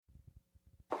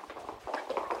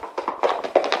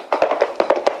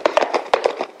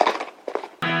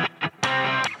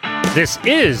This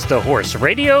is the Horse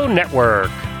Radio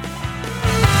Network.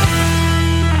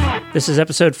 This is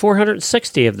episode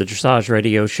 460 of the Dressage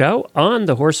Radio Show on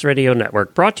the Horse Radio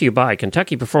Network, brought to you by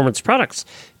Kentucky Performance Products,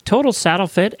 Total Saddle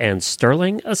Fit, and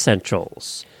Sterling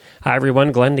Essentials. Hi,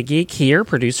 everyone. Glenn the Geek here,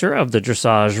 producer of the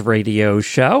Dressage Radio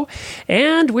Show,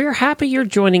 and we're happy you're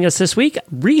joining us this week.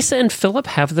 Reese and Philip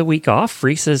have the week off.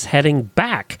 Reese is heading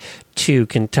back to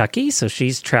Kentucky, so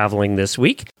she's traveling this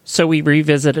week. So we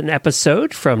revisit an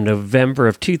episode from November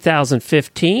of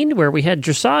 2015 where we had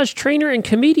dressage trainer and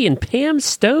comedian Pam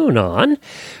Stone on.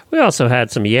 We also had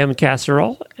some yam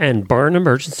casserole and barn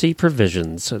emergency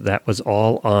provisions. So that was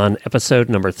all on episode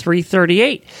number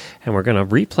 338, and we're going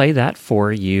to replay that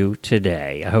for you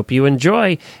today. I hope you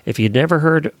enjoy. If you'd never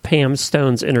heard Pam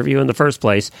Stone's interview in the first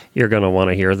place, you're going to want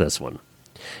to hear this one.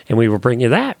 And we will bring you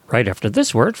that right after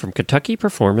this word from Kentucky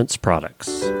Performance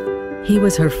Products. He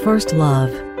was her first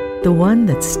love, the one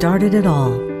that started it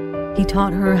all. He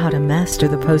taught her how to master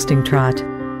the posting trot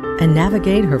and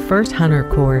navigate her first hunter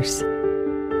course.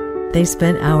 They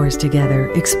spent hours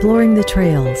together exploring the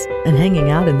trails and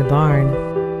hanging out in the barn.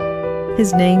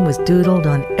 His name was doodled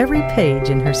on every page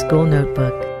in her school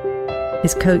notebook.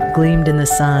 His coat gleamed in the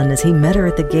sun as he met her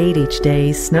at the gate each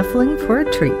day, snuffling for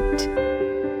a treat.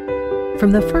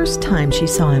 From the first time she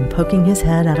saw him poking his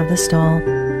head out of the stall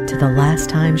to the last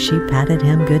time she patted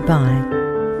him goodbye,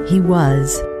 he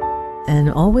was, and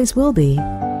always will be,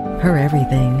 her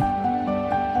everything.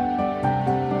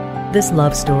 This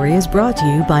love story is brought to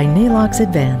you by Nalox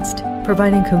Advanced,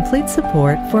 providing complete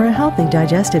support for a healthy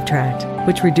digestive tract,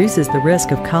 which reduces the risk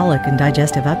of colic and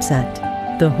digestive upset.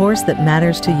 The horse that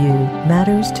matters to you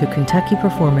matters to Kentucky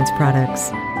Performance Products.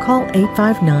 Call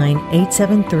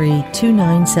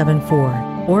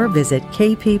 859-873-2974 or visit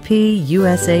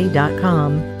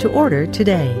kppusa.com to order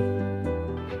today.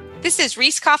 This is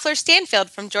Reese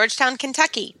Koffler-Stanfield from Georgetown,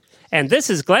 Kentucky. And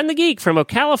this is Glenn the Geek from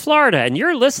Ocala, Florida, and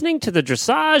you're listening to the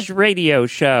Dressage Radio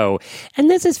Show. And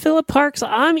this is Philip Parks.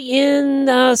 I'm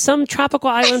in some tropical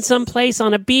island someplace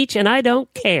on a beach, and I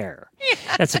don't care.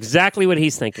 That's exactly what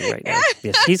he's thinking right now.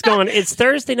 Yes, he's going, it's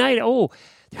Thursday night. There's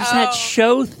that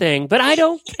show thing, but I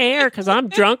don't care because I'm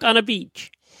drunk on a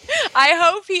beach. I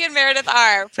hope he and Meredith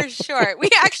are, for sure.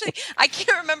 I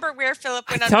can't remember where Philip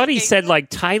went on I thought vacation. he said like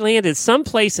Thailand is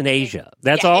someplace in Asia.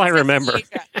 That's all I remember.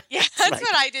 Yeah, that's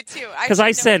what I did too. Because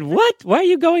I said, what? Why are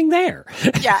you going there?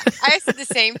 Yeah, I said the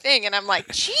same thing. And I'm like,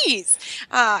 geez.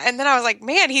 And then I was like,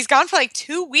 man, he's gone for like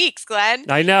 2 weeks, Glenn.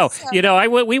 I know. So,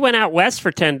 we went out west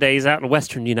for 10 days, out in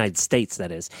western United States,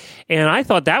 that is. And I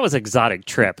thought that was an exotic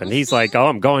trip. And he's like,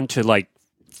 I'm going to like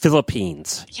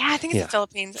Philippines. Yeah, I think it's the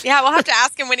Philippines. Yeah, we'll have to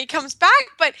ask him when he comes back.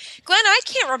 But Glenn, I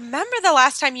can't remember the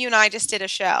last time you and I just did a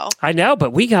show. I know, but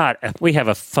we have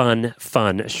a fun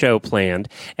show planned,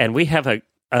 and we have a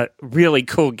really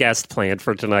cool guest planned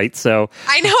for tonight. So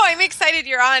I know, I'm excited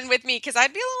you're on with me because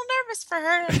I'd be a little nervous for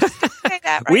her. I'm just gonna say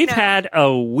that right We've now. had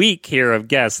a week here of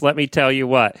guests. Let me tell you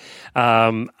what.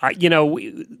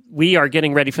 We are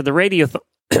getting ready for the radiothon.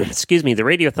 Excuse me, the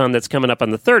radiothon that's coming up on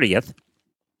the 30th.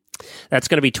 That's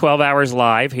going to be 12 hours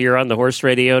live here on the Horse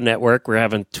Radio Network. We're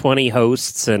having 20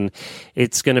 hosts, and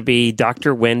it's going to be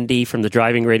Dr. Wendy from the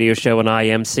Driving Radio Show and I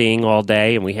emceeing all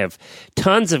day, and we have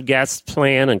tons of guests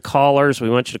planned and callers. We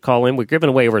want you to call in. We're giving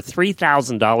away over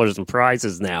 $3,000 in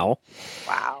prizes now.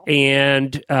 Wow.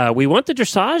 And we want the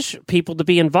dressage people to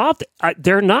be involved.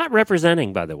 They're not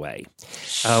representing, by the way.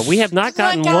 We have not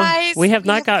gotten one. We have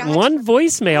not gotten one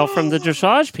voicemail from the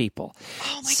dressage people.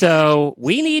 So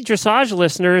we need dressage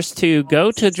listeners to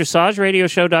go to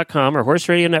dressageradioshow.com or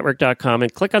horseradionetwork.com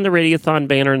and click on the Radiothon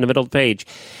banner in the middle of the page.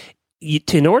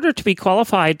 In order to be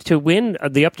qualified to win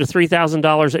the up to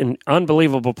 $3,000 in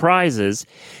unbelievable prizes,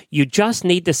 you just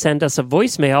need to send us a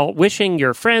voicemail wishing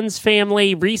your friends,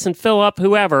 family, Reese and Philip,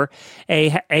 whoever,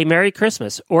 a Merry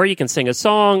Christmas. Or you can sing a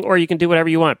song, or you can do whatever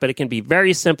you want, but it can be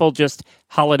very simple, just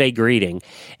holiday greeting.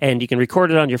 And you can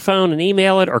record it on your phone and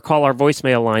email it, or call our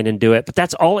voicemail line and do it. But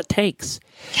that's all it takes.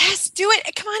 Yes, do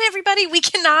it. Come on, everybody. We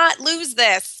cannot lose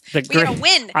this. We got to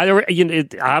win.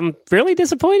 I'm really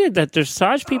disappointed that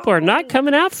dressage people are not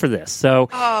coming out for this. So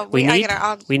we need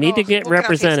to get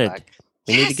represented.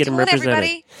 We need to get them represented.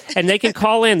 Everybody. And they can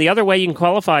call in. The other way you can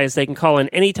qualify is they can call in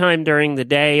anytime during the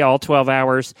day, all 12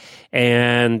 hours,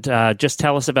 and just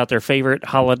tell us about their favorite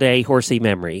holiday horsey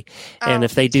memory. And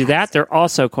if they do that, they're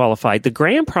also qualified. The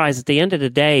grand prize at the end of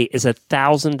the day is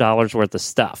 $1,000 worth of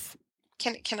stuff.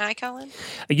 Can I call in?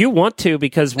 You want to,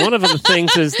 because one of the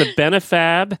things is the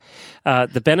Benefab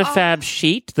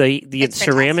sheet, the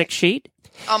ceramic sheet.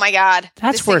 Oh my God.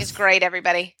 That's this thing is great,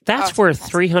 everybody. That's worth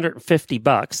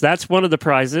 $350. That's one of the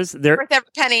prizes. They're worth every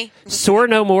penny. Soar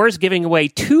No More is giving away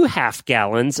 2 half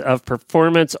gallons of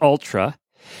Performance Ultra.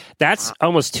 That's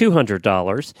almost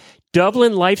 $200.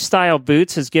 Dublin Lifestyle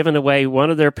Boots has given away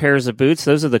one of their pairs of boots.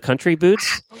 Those are the country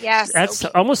boots. Yes. That's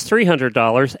almost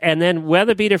 $300. And then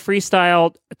Weatherbeater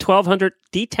Freestyle 1200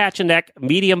 detach neck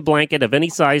medium blanket of any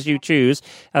size you choose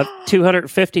of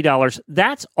 $250.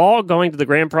 That's all going to the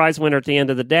grand prize winner at the end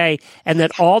of the day. And then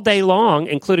all day long,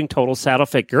 including total saddle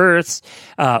fit girths,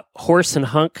 horse and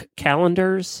hunk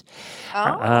calendars.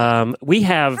 We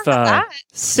have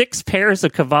 6 pairs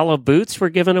of Cavallo boots we're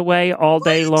giving away all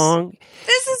day long.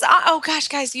 This is, oh gosh,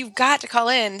 guys, you've got to call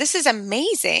in. This is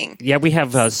amazing. Yeah, we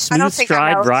have smooth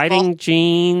stride riding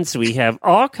jeans. We have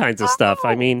all kinds of stuff.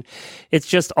 I mean, it's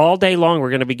just all day long. We're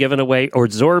going to be giving away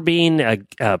Zorbine,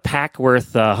 a pack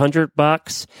worth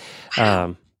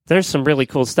 $100. There's some really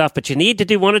cool stuff, but you need to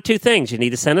do one of 2 things. You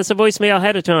need to send us a voicemail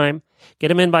ahead of time, get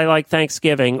them in by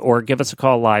Thanksgiving, or give us a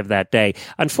call live that day.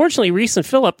 Unfortunately, Reese and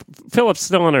Philip's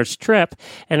still on our trip,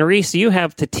 and Reese, you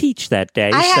have to teach that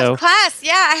day. I have class.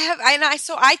 Yeah, I have.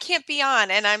 So I can't be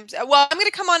on, and I'm going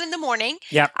to come on in the morning.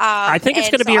 Yeah, I think it's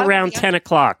going to be around 10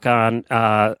 o'clock on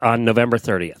November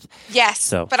 30th.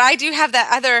 Yes, but I do have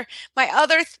that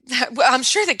I'm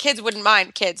sure the kids wouldn't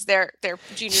mind. Kids, they're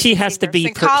juniors. She has to be.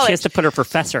 She has to put her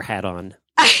professor hat on.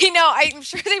 I know. I'm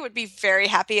sure they would be very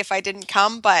happy if I didn't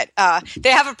come, but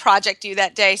they have a project due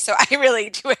that day, so I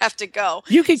really do have to go.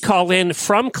 You could call in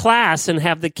from class and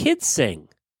have the kids sing.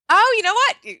 Oh, you know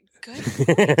what? Good.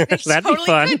 That'd be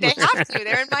fun. Good. They have to.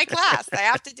 They're in my class. They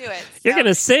have to do it. So. You're going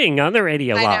to sing on the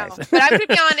radio live. I know. But I'm going to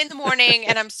be on in the morning,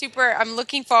 and I'm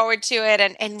looking forward to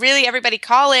it. And really, everybody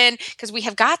call in because we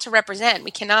have got to represent.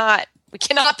 We cannot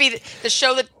be the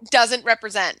show that doesn't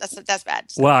represent. That's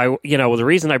bad. So. Well, the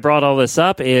reason I brought all this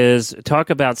up is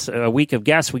talk about a week of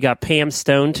guests. We got Pam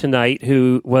Stone tonight,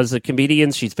 who was a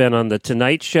comedian. She's been on The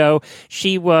Tonight Show.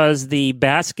 She was the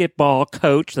basketball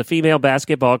coach, the female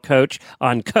basketball coach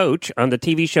on the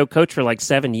TV show Coach for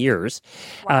 7 years.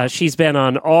 Wow. She's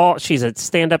a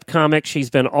stand-up comic. She's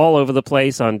been all over the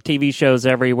place on TV shows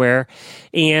everywhere.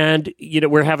 And,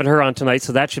 we're having her on tonight,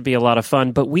 so that should be a lot of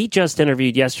fun. But we just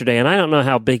interviewed yesterday, and I don't know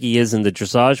how big he is in the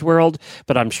dressage world,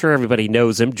 but I'm sure everybody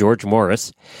knows him, George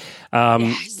Morris.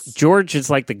 Yes. George is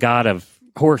like the god of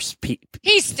horse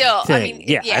He's still,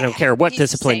 I don't care what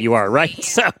discipline you are, right? Yeah,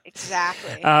 so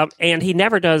exactly. And he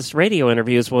never does radio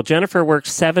interviews. Well, Jennifer worked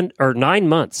 7 or 9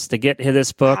 months to get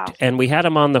this booked, and we had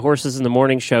him on the Horses in the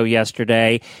Morning show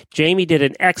yesterday. Jamie did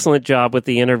an excellent job with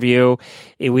the interview.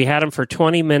 We had him for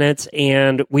 20 minutes,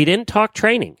 and we didn't talk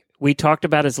training. We talked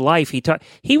about his life.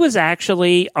 He was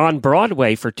actually on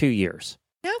Broadway for 2 years.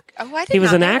 No, I didn't. He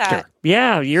was an actor. That.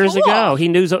 Yeah, years ago. He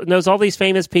knows all these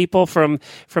famous people from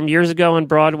years ago on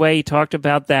Broadway. He talked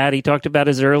about that. He talked about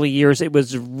his early years. It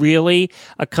was really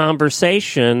a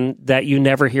conversation that you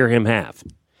never hear him have.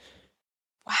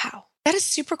 Wow. That is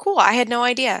super cool. I had no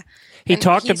idea. He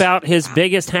talked about his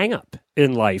biggest hang-up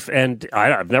in life, and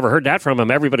I've never heard that from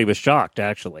him. Everybody was shocked,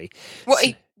 actually. Well,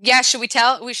 yeah, should we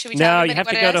tell? No, you have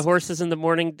to go to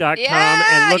horsesinthemorning.com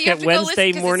and look at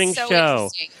Wednesday morning show.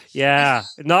 Yeah,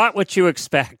 not what you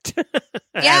expect.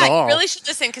 Yeah, you really should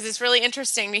listen because it's really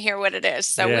interesting to hear what it is.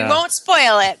 So we won't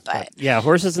spoil it, but yeah,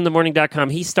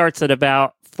 horsesinthemorning.com. He starts at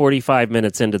about 45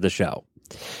 minutes into the show.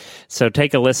 So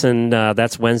take a listen.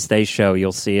 That's Wednesday's show.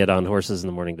 You'll see it on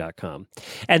horsesinthemorning.com.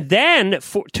 And then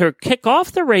to kick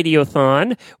off the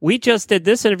Radiothon, we just did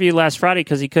this interview last Friday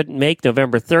because he couldn't make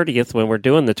November 30th when we're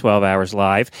doing the 12 hours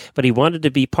live, but he wanted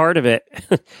to be part of it.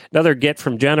 Another get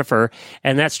from Jennifer,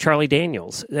 and that's Charlie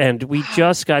Daniels. And we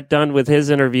just got done with his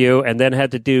interview and then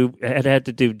had to do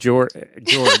George.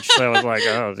 So I was like,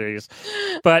 oh, geez.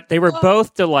 But they were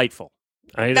both delightful.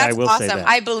 That's I will awesome. say that.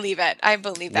 I believe it. I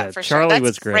believe that for Charlie sure. That's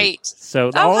was great.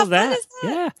 So all of that.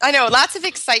 Yeah. I know. Lots of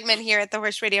excitement here at the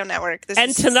Horse Radio Network.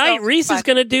 And tonight, Reese is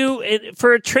going to do,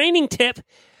 for a training tip,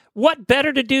 what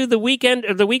better to do the weekend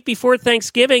or the week before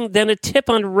Thanksgiving than a tip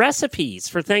on recipes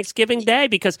for Thanksgiving Day?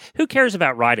 Because who cares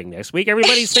about riding next week?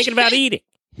 Everybody's thinking about eating.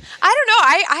 I don't know.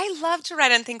 I love to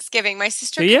ride on Thanksgiving. My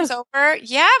sister comes over.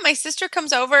 Yeah, my sister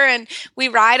comes over and we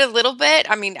ride a little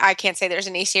bit. I mean, I can't say there's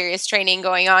any serious training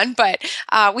going on, but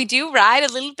we do ride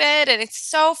a little bit and it's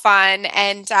so fun.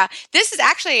 And this is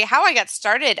actually how I got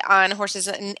started on horses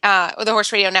and the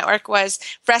Horse Radio Network was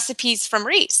recipes from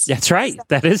Reese. That's right.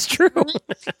 That is true.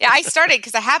 Yeah, I started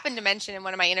because I happened to mention in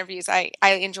one of my interviews I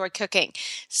enjoy cooking.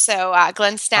 So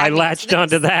Glenn snapped I latched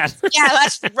onto that. Yeah, I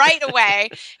latched right away.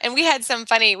 And we had some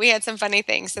fun funny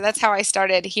things. So that's how I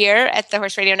started here at the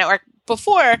Horse Radio Network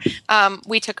before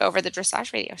we took over the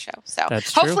Dressage Radio Show. So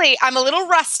hopefully I'm a little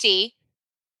rusty,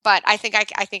 but I think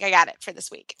I got it for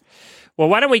this week. Well,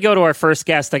 why don't we go to our first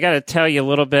guest? I got to tell you a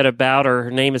little bit about her.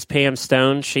 Her name is Pam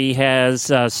Stone. She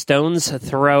has Stone's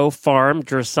Throw Farm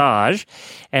Dressage,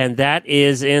 and that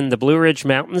is in the Blue Ridge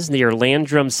Mountains near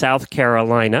Landrum, South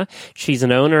Carolina. She's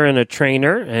an owner and a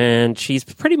trainer, and she's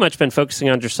pretty much been focusing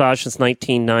on dressage since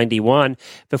 1991.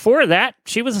 Before that,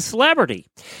 she was a celebrity.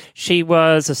 She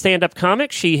was a stand-up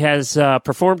comic. She has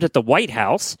performed at the White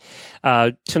House,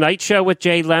 Tonight Show with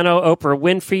Jay Leno, Oprah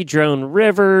Winfrey, Joan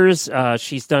Rivers.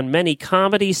 She's done many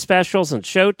comedy specials on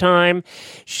Showtime.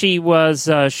 She was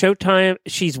Showtime.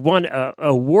 She's won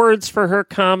awards for her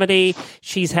comedy.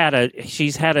 She's had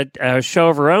a show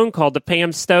of her own called the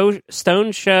Pam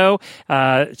Stone Show.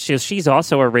 She's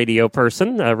also a radio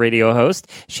person, a radio host.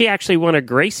 She actually won a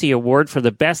Gracie Award for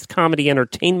the best comedy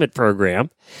entertainment program,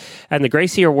 and the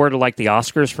Gracie Award are like the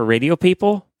Oscars for radio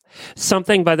people.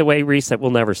 Something, by the way, Reese, that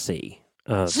we'll never see.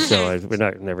 So we're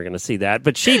never going to see that.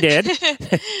 But she did.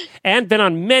 And been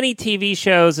on many TV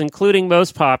shows, including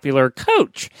most popular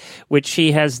Coach, which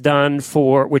she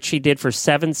did for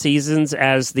 7 seasons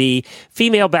as the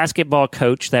female basketball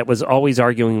coach that was always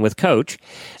arguing with Coach.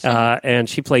 And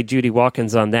she played Judy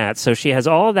Watkins on that. So she has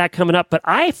all of that coming up. But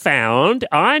I found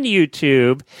on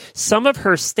YouTube some of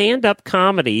her stand-up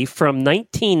comedy from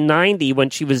 1990 when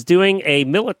she was doing a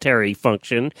military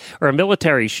function or a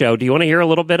military show. Do you want to hear a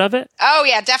little bit of it? Oh,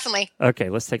 yeah, definitely. Okay,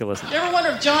 let's take a listen. You ever wonder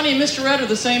if Johnny and Mr. Red are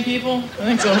the same people?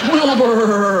 I think so.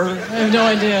 Wilbur. I have no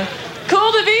idea.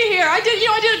 Cool to be here. I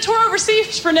did a tour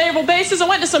overseas for naval bases. I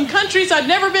went to some countries I'd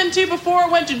never been to before. I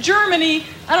went to Germany.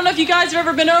 I don't know if you guys have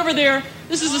ever been over there.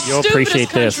 This is the stupidest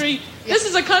country. This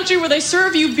is a country where they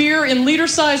serve you beer in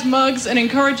liter-sized mugs and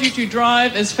encourage you to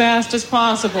drive as fast as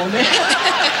possible.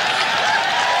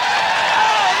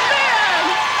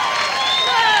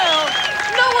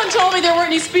 Told me there weren't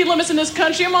any speed limits in this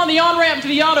country. I'm on the on-ramp to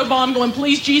the Autobahn going,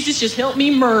 please, Jesus, just help me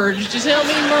merge. Just help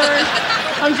me merge.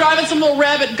 I'm driving some little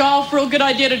rabbit golf. Real good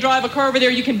idea to drive a car over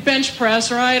there. You can bench press,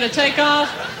 right? I take off.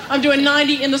 I'm doing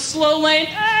 90 in the slow lane.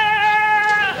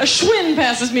 A Schwinn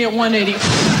passes me at 180.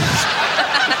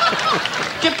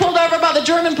 Get pulled over by the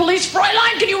German police.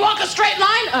 Fräulein, can you walk a straight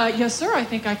line? Yes, sir, I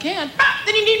think I can.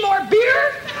 Then you need more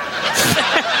beer?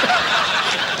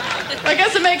 I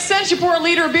guess it makes sense. You pour a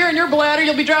liter of beer in your bladder,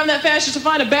 you'll be driving that fast just to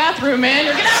find a bathroom, man.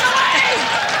 You're get out of the way!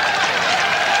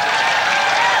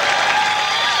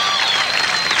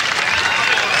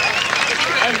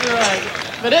 That's right.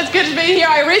 But it's good to be here.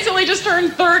 I recently just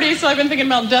turned 30, so I've been thinking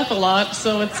about death a lot.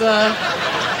 So it's,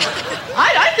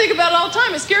 I think about it all the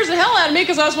time. It scares the hell out of me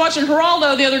because I was watching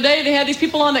Geraldo the other day. They had these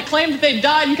people on that claimed that they'd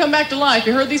died and come back to life.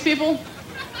 You heard these people?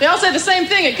 They all said the same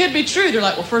thing. It could be true. They're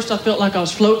like, well, first I felt like I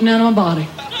was floating out of my body.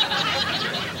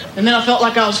 And then I felt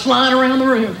like I was flying around the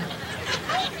room.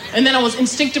 And then I was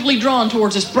instinctively drawn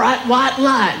towards this bright white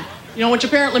light. You know, which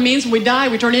apparently means when we die,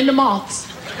 we turn into moths.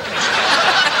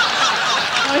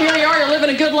 Well, here you are, you're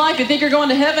living a good life. You think you're going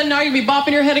to heaven. Now you'll be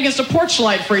bopping your head against a porch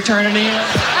light for eternity.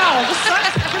 Ow, this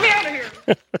sucks. Get me out of here.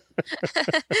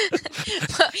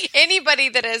 Well, anybody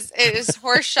that is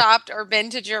horse shopped or been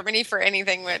to Germany for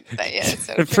anything would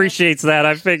so appreciates that.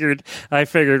 I figured.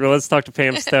 Well, let's talk to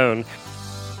Pam Stone.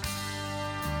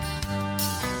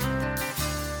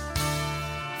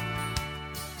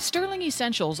 Sterling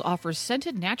Essentials offers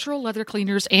scented natural leather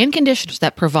cleaners and conditioners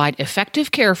that provide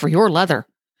effective care for your leather,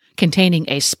 containing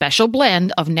a special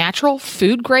blend of natural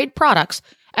food-grade products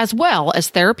as well as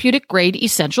therapeutic-grade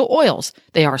essential oils.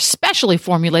 They are specially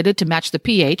formulated to match the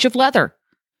pH of leather.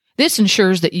 This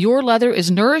ensures that your leather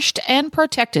is nourished and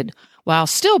protected while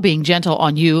still being gentle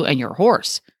on you and your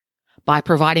horse. By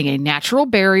providing a natural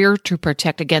barrier to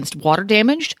protect against water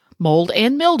damage, mold,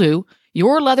 and mildew,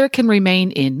 your leather can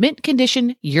remain in mint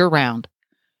condition year-round.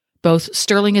 Both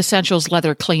Sterling Essentials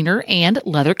leather cleaner and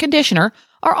leather conditioner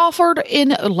are offered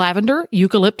in lavender,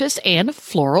 eucalyptus, and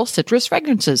floral citrus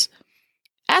fragrances.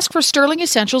 Ask for Sterling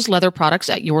Essentials leather products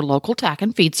at your local tack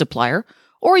and feed supplier,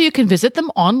 or you can visit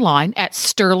them online at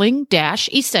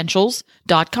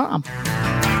sterling-essentials.com.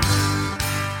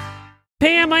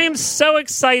 Pam, I am so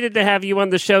excited to have you on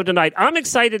the show tonight. I'm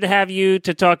excited to have you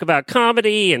to talk about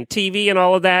comedy and TV and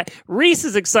all of that. Reese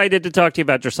is excited to talk to you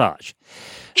about dressage.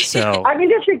 So, I mean,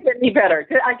 this should get me better.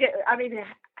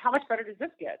 How much better does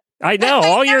this get? I know.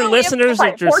 All your listeners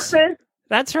are just... Horses.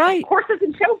 That's right. Horses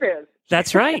and showbiz.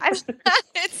 That's right.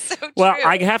 It's so true. Well,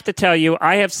 I have to tell you,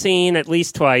 I have seen at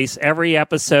least twice every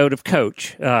episode of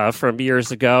Coach from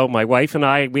years ago. My wife and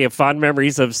I, we have fond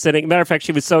memories of sitting. Matter of fact,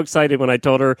 she was so excited when I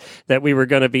told her that we were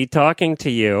going to be talking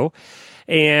to you.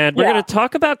 And we're going to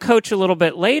talk about Coach a little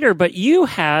bit later, but you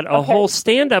had a whole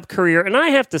stand-up career, and I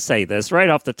have to say this right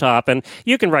off the top, and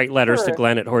you can write letters to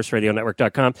Glenn at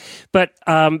horseradionetwork.com, but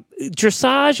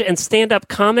dressage and stand-up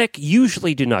comic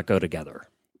usually do not go together.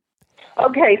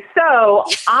 Okay, so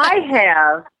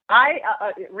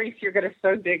Reese, you're going to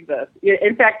so dig this.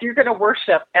 In fact, you're going to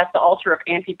worship at the altar of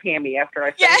Auntie Pammy after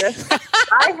I say this.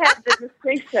 I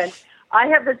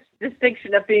have the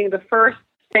distinction of being the first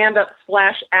stand-up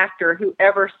 / actor who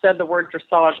ever said the word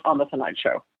dressage on The Tonight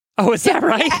Show. Oh, is that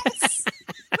right? Yes.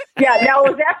 Yeah, now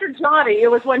it was after Johnny.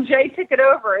 It was when Jay took it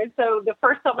over. And so the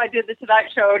first time I did The Tonight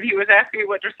Show, and he was asking me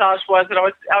what dressage was, and I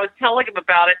was telling him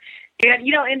about it. And,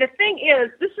 and the thing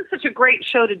is, this is such a great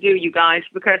show to do, you guys,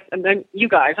 because, and then you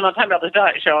guys, I'm not talking about The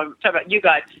Tonight Show, I'm talking about you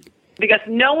guys, because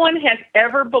no one has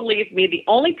ever believed me. The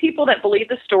only people that believe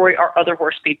the story are other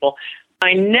horse people.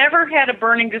 I never had a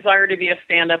burning desire to be a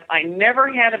stand-up. I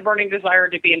never had a burning desire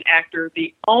to be an actor.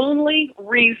 The only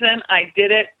reason I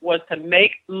did it was to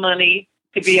make money,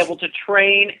 to be able to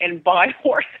train and buy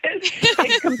horses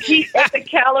and compete at the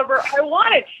caliber I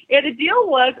wanted. And the deal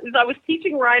was, is I was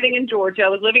teaching riding in Georgia. I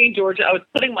was living in Georgia. I was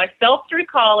putting myself through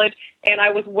college, and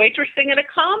I was waitressing at a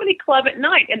comedy club at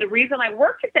night. And the reason I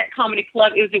worked at that comedy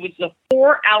club is it was a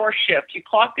 4-hour shift. You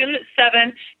clocked in at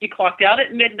 7, you clocked out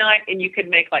at midnight, and you could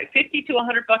make like $50 to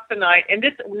 $100 a night. And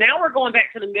now we're going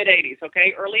back to the mid 80s,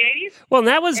 okay, early 80s. Well,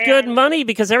 that was good money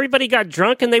because everybody got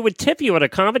drunk and they would tip you at a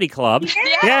comedy club.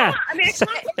 Yeah. I mean,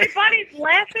 everybody's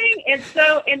laughing, and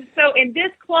so in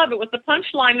this club, it was the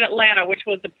Punchline in Atlanta, which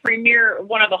was the premier,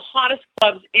 one of the hottest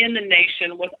clubs in the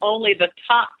nation, with only the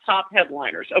top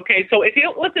headliners. Okay, so if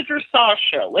it was a dressage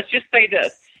show, let's just say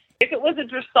this: if it was a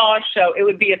dressage show, it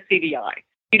would be a CDI.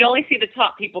 You'd only see the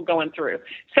top people going through.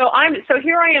 So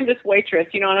here I am, this waitress,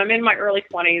 and I'm in my early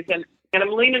 20s, and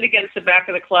I'm leaning against the back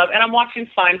of the club, and I'm watching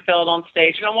Seinfeld on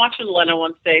stage, and I'm watching Leno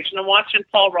on stage, and I'm watching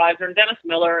Paul Reiser and Dennis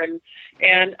Miller and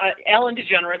Ellen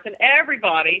DeGeneres and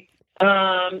everybody.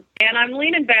 And I'm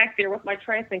leaning back there with my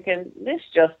tray thinking, this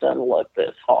just doesn't look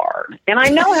this hard. And I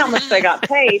know how much they got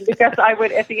paid because I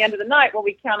would, at the end of the night, when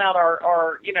we count out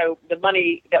our the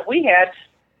money that we had,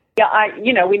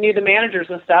 we knew the managers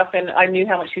and stuff, and I knew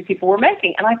how much these people were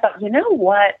making. And I thought, you know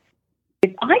what?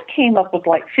 If I came up with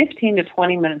like 15 to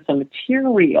 20 minutes of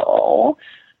material,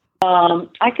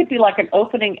 I could be like an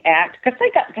opening act, because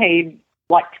they got paid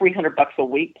like $300 a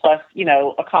week plus,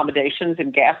 accommodations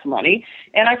and gas money.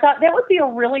 And I thought that would be a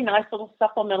really nice little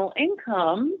supplemental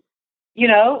income,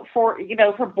 for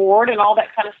board and all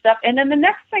that kind of stuff. And then the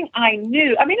next thing I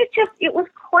knew, it was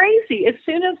crazy. As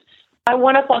soon as I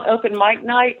went up on open mic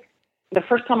night, the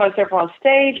first time I was ever on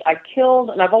stage, I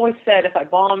killed. And I've always said if I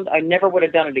bombed, I never would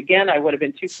have done it again. I would have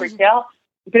been too freaked out.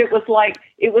 But it was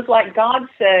like God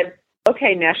said,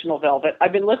 okay, National Velvet,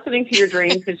 I've been listening to your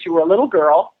dreams since you were a little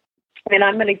girl. And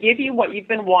I'm going to give you what you've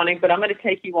been wanting, but I'm going to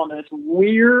take you on this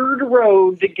weird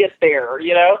road to get there,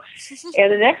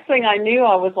 And the next thing I knew,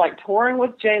 I was like touring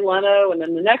with Jay Leno. And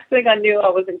then the next thing I knew, I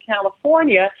was in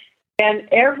California. And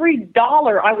every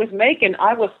dollar I was making,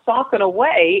 I was socking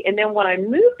away. And then when I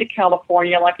moved to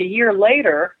California, like a year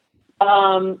later,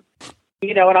 and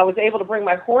I was able to bring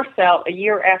my horse out a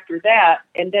year after that.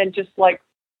 And then just like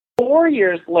 4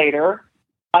 years later,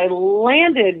 I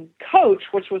landed Coach,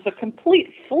 which was a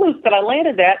complete fluke that I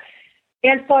landed that.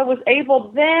 And so I was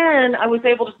able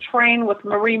to train with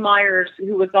Marie Myers,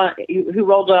 who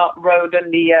rode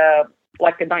in the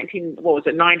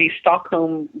 90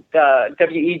 Stockholm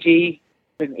WEG,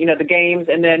 the games,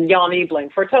 and then Jan Ebling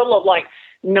for a total of like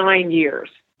 9 years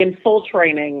in full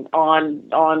training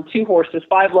on 2 horses,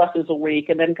 5 lessons a week,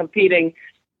 and then competing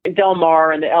in Del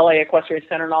Mar and the LA Equestrian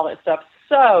Center and all that stuff.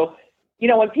 So,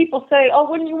 when people say, oh,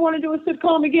 wouldn't you want to do a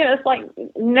sitcom again? It's like,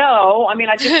 no.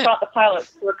 I just thought the pilot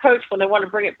for Coach when they want to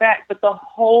bring it back. But the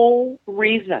whole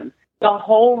reason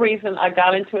I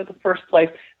got into it in the first place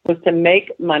was to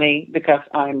make money, because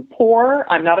I'm poor.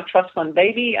 I'm not a trust fund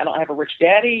baby. I don't have a rich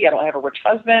daddy. I don't have a rich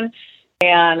husband.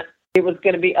 And it was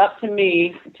going to be up to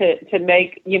me to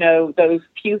make, those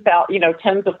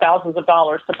tens of thousands of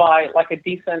dollars to buy like a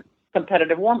decent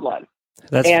competitive warm blood.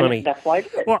 That's funny. That's why I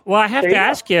did it. Well, I have to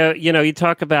ask you, you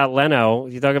talk about Leno,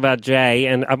 you talk about Jay,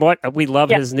 and we love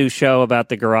his new show about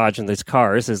the garage and his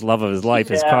cars, his love of his life,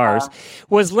 his cars.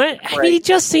 He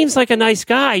just seems like a nice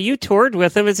guy. You toured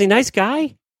with him. Is he a nice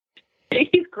guy?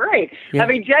 He's great. Yeah.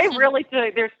 Jay really,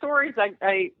 there's stories that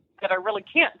I really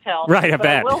can't tell. Right, I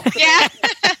bet.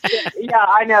 Yeah,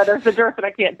 I know. There's a dearth that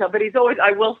I can't tell. But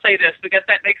I will say this, because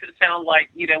that makes it sound like,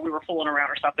 we were fooling around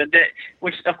or something,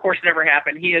 which of course never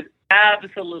happened. He is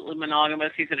absolutely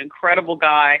monogamous. He's an incredible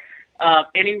guy.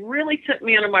 And he really took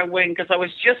me under my wing because I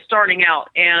was just starting out.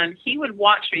 And he would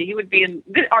watch me. He would be in.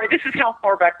 All right, this is how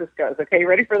far back this goes. Okay, you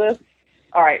ready for this?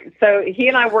 All right. So he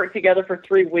and I worked together for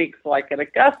 3 weeks, like in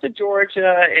Augusta,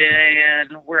 Georgia,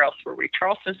 and where else were we?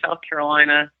 Charleston, South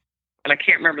Carolina, and I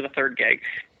can't remember the third gig.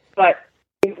 But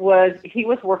he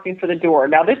was working for The Door.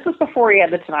 Now, this was before he had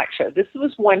The Tonight Show. This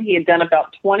was when he had done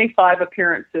about 25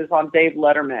 appearances on Dave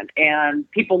Letterman, and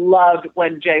people loved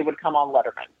when Jay would come on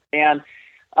Letterman. And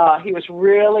he was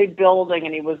really building,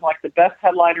 and he was like the best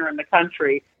headliner in the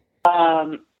country.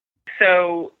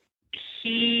 So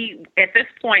at this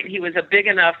point, he was a big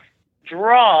enough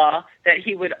draw that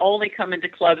he would only come into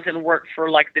clubs and work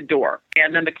for like The Door.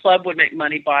 And then the club would make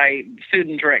money by food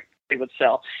and drink they would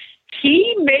sell.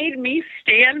 He made me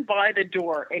stand by the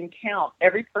door and count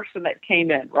every person that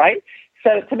came in, right?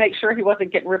 So to make sure he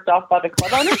wasn't getting ripped off by the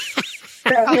club owner.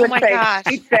 So he would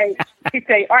say, he'd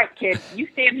say, all right, kid, you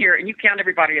stand here and you count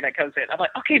everybody that goes in. I'm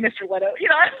like, okay, Mr. Leto,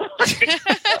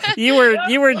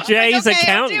 you were Jay's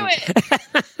accountant.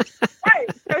 Right.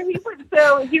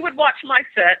 So he would watch my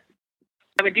set.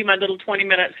 I would do my little 20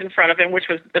 minutes in front of him, which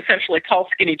was essentially tall,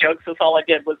 skinny jokes. That's all I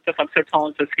did was because I'm so tall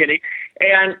and so skinny.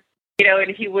 And,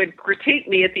 and he would critique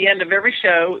me at the end of every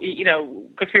show,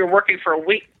 because we were working for a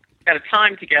week at a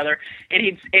time together.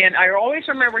 And I always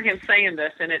remember him saying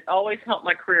this, and it always helped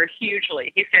my career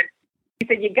hugely. He said,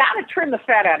 you got to trim the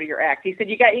fat out of your act. He said,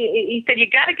 you got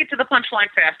to get to the punchline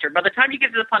faster. By the time you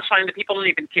get to the punchline, the people don't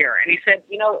even care. And he said,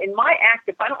 in my act,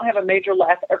 if I don't have a major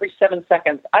laugh every 7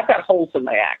 seconds, I've got holes in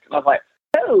my act. And I was like,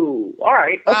 oh, all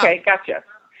right. Okay. Gotcha.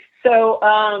 So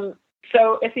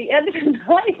at the end of the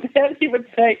night, then he would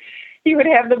say, he would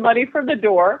have the money from The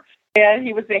Door, and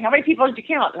he would say, how many people did you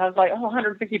count? And I was like,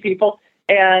 150 people.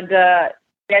 And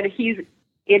he's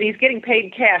getting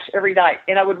paid cash every night.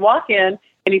 And I would walk in,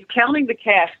 and he's counting the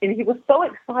cash, and he was so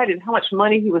excited how much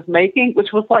money he was making,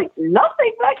 which was like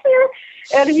nothing back there.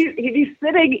 And he's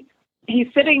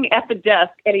sitting at the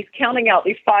desk, and he's counting out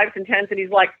these 5s and 10s, and he's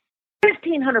like,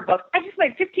 $1,500. I just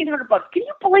made $1,500. Can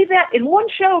you believe that? In one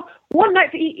show, one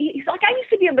night, he's like, I used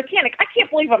to be a mechanic. I can't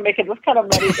believe I'm making this kind of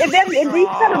money. And these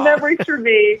kind of memories for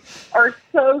me are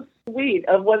so sweet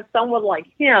of when someone like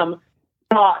him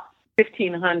got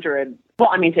 $1,500. Well,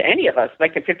 I mean, to any of us,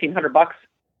 making $1,500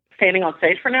 standing on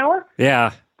stage for an hour.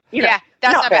 Yeah. That's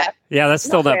not bad. Yeah, that's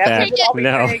still not bad.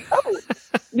 No. Saying,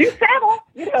 new saddle.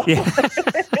 Yeah.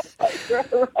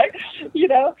 Right.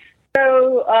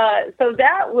 So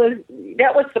that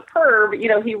was superb.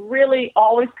 He really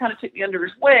always kind of took me under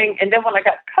his wing. And then when I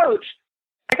got coached,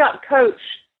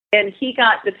 and he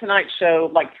got The Tonight Show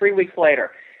like 3 weeks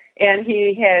later. And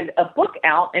he had a book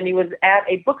out, and he was at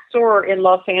a bookstore in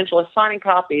Los Angeles signing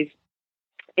copies.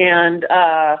 And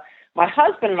my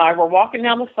husband and I were walking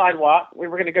down the sidewalk. We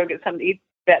were going to go get something to eat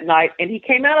that night. And he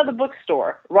came out of the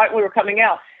bookstore right when we were coming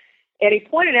out. And he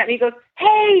pointed at me. He goes,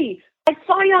 hey, I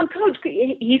saw you on Coach.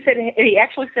 He said, he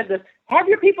actually said this, have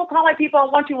your people call my people. I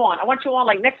want you on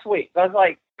like next week. I was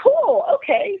like, cool.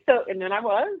 Okay. So, and then I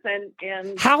was,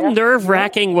 and how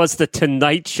nerve-wracking was the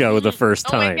Tonight Show the first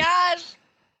time? Oh my gosh.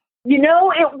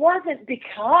 It wasn't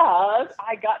because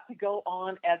I got to go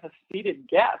on as a seated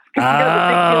guest. The big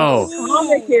deal with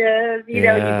comic is, you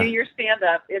do your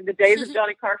stand-up. In the days of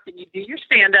Johnny Carson, you do your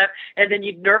stand-up, and then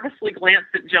you'd nervously glance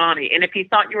at Johnny. And if he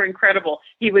thought you were incredible,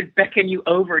 he would beckon you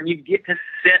over, and you'd get to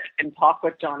sit and talk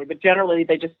with Johnny. But generally,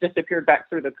 they just disappeared back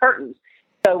through the curtains.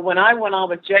 So when I went on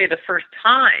with Jay the first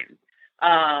time,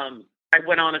 I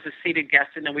went on as a seated guest,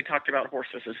 and then we talked about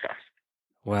horses and stuff.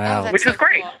 Wow. Which was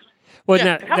great. Cool. Well,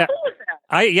 how cool is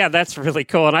that? That's really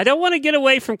cool. And I don't want to get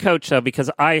away from Coach though,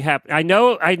 because I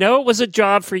know it was a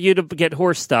job for you to get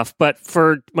horse stuff, but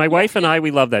for my wife and I, we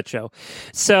love that show.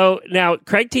 So now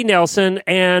Craig T. Nelson,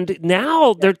 and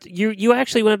now you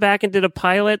actually went back and did a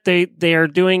pilot. They are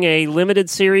doing a limited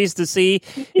series to see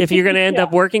if you're going to end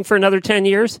up working for another 10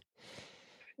 years.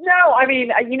 No, I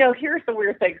mean, here's the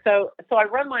weird thing. So I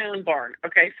run my own barn.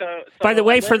 Okay. So by the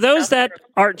way, for those that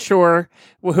aren't sure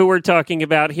who we're talking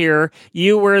about here,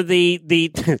 you were the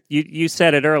you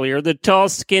said it earlier, the tall,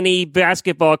 skinny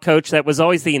basketball coach that was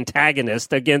always the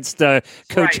antagonist against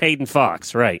Coach Hayden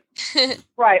Fox. Right.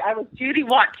 Right. I was Judy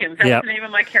Watkins. That's the name of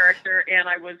my character. And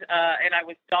I was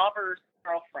Dauber's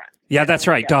girlfriend. Yeah, that's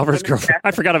right. Dauber's girlfriend.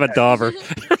 I forgot about Dauber.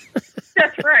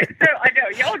 That's right. So I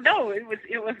know. It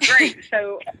was great.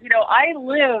 So I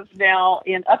live now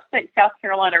in upstate South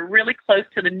Carolina, really close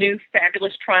to the new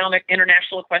fabulous Tryon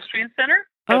International Equestrian Center.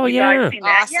 Oh yeah,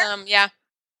 awesome. Yeah.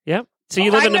 Yep. So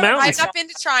you live in the mountains. I've not been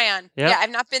to Tryon. Yep. Yeah,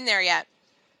 I've not been there yet.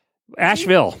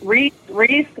 Asheville. Reese,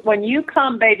 when you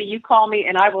come, baby, you call me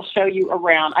and I will show you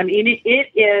around. I mean, it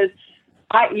is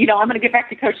I'm going to get back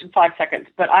to Coach in 5 seconds,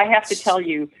 but I have to tell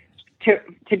you,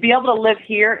 to be able to live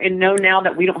here and know now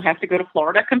that we don't have to go to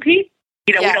Florida to compete,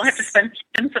 we don't have to spend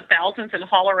tens of thousands and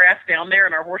haul our ass down there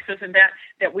and our horses and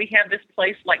that we have this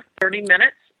place like 30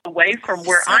 minutes away from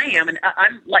where I am. And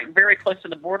I'm like very close to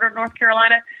the border of North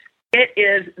Carolina. It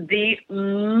is the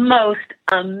most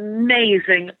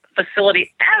amazing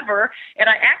facility ever. And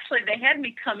they had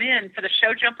me come in for the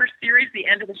Show Jumper series, the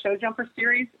end of the Show Jumper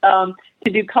series, to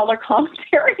do color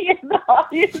commentary in the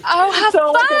audience. Oh, how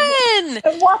fun!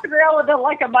 I'm walking around with a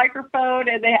microphone,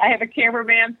 and I have a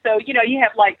cameraman. So, you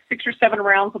have like 6 or 7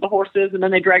 rounds with the horses, and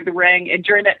then they drag the ring. And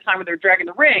during that time when they're dragging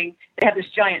the ring, they have this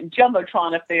giant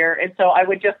jumbotron up there. And so I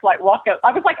would just like walk up.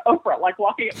 I was like Oprah, like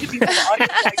walking up to people in the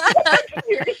audience.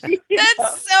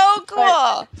 That's so cool.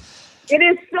 But it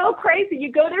is so crazy.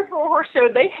 You go there for a horse show.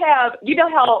 They have,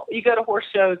 how you go to horse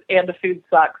shows and the food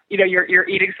sucks. You're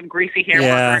eating some greasy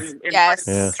hamburger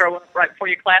and throw up right before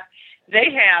your class.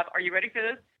 They have, are you ready for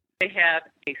this? They have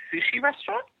a sushi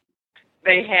restaurant.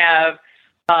 They have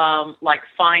like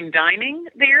fine dining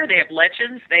there. They have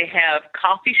Legends. They have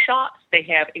coffee shops. They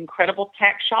have incredible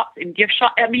tax shops and gift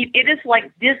shops. I mean, it is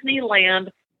like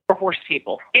Disneyland for horse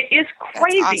people. It is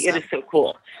crazy. Awesome. It is so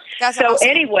cool. That's awesome.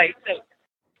 Anyway,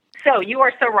 so you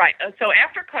are so right. So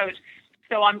after Coach,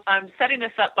 so I'm setting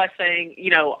this up by saying,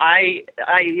 I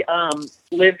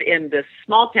live in this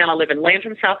small town. I live in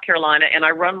Landrum, South Carolina, and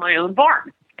I run my own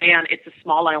barn. And it's a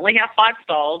small. I only have 5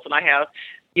 stalls, and I have,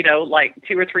 like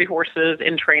 2 or 3 horses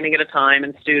in training at a time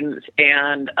and students.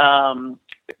 And and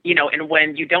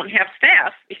when you don't have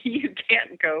staff, you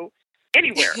can't go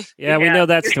anywhere. Yeah, we know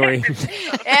that story.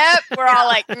 Yep, we're all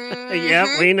like, yep,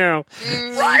 we know.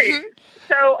 Right.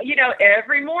 So,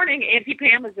 every morning, Auntie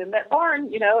Pam is in that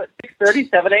barn, at 6:30,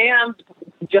 7 a.m.,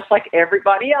 just like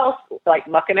everybody else, like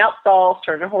mucking out stalls,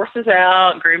 turning horses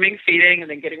out, grooming, feeding,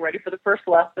 and then getting ready for the first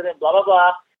lesson and blah, blah,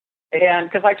 blah. And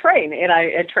because I train, and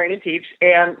I train and teach.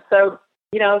 And so,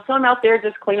 so I'm out there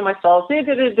just cleaning my stalls.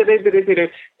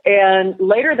 And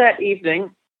later that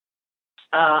evening,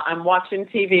 I'm watching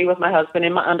TV with my husband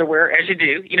in my underwear, as you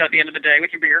do, at the end of the day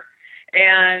with your beer.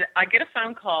 And I get a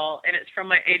phone call, and it's from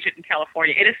my agent in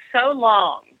California. It is so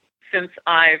long since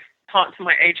I've talked to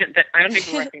my agent that I don't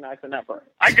even recognize the number.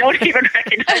 I don't even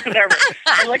recognize the number.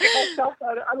 I look at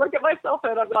my cell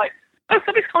phone. I'm like, oh,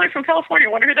 somebody's calling from California.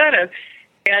 I wonder who that is.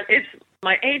 And it's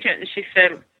my agent, and she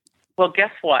said, well,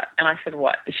 guess what? And I said,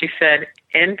 what? And she said,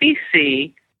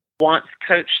 NBC wants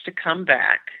Coach to come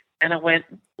back. And I went,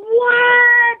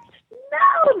 what?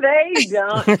 No, they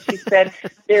don't. She said, she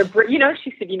said,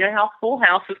 how Full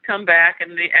House has come back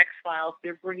and the X-Files,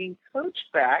 they're bringing Coach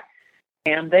back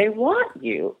and they want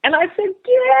you. And I said,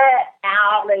 get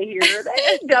out of here.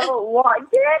 They don't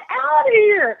want, get out of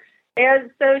here.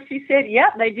 And so she said,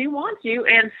 yep, they do want you.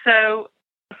 And so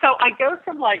I go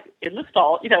from like in the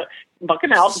stall,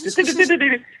 bucking out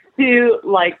to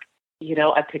like,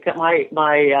 I pick up my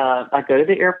I go to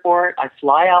the airport, I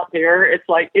fly out there. It's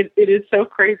like, it is so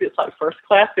crazy. It's like first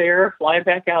class air, fly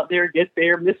back out there, get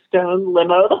there, Miss Stone,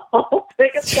 limo, the whole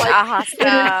thing. It's like,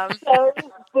 awesome. It is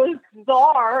so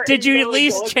bizarre. Did you at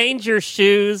least change your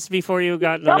shoes before you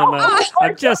got in the limo?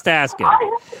 I'm just asking.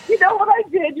 You know what I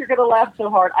did? You're going to laugh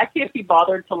so hard. I can't be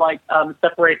bothered to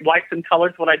separate whites and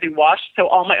colors when I do wash. So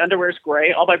all my underwear is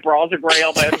gray, all my bras are gray,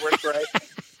 all my underwear is gray.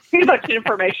 Too much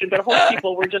information, but horse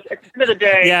people were just at the end of the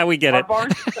day. Yeah, we get it.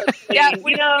 Barns are so clean. Yeah,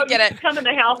 we get it. You come in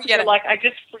the house and you're like, I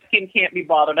just freaking can't be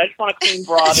bothered. I just want a clean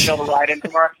bra to go to ride in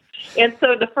tomorrow. And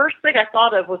so the first thing I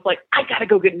thought of was like, I got to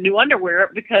go get new underwear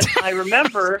because I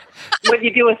remember when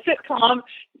you do a sitcom,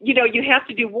 you have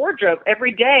to do wardrobe.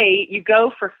 Every day you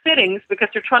go for fittings because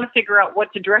they're trying to figure out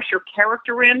what to dress your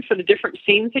character in for the different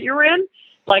scenes that you're in.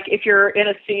 Like if you're in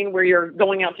a scene where you're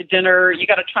going out to dinner, you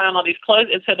got to try on all these clothes.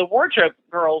 And so the wardrobe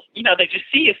girls, they just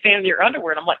see you standing in your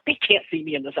underwear. And I'm like, they can't see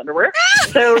me in this underwear.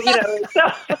 So, so I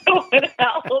went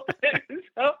out.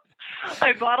 So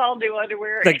I bought all new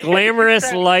underwear. The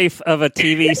glamorous life of a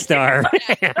TV star.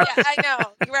 Yeah, I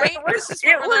know. Right? It was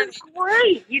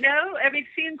great. I mean,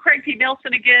 seeing Craig T.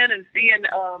 Nelson again and seeing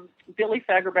Billy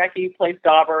Fagerbakke, who plays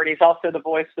Dauber, and he's also the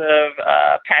voice of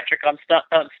Patrick on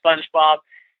SpongeBob.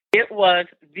 It was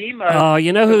the most. Oh,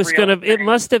 who's going to? It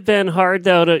must have been hard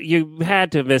though. You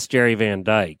had to miss Jerry Van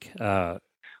Dyke. Well,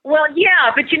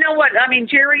 yeah, but you know what? I mean,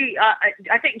 Jerry. I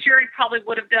think Jerry probably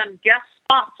would have done guest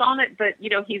spots on it, but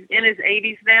he's in his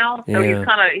 80s now, so he's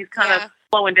kind of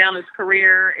slowing down his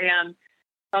career, and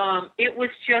it was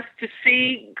just to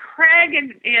see Craig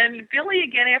and Billy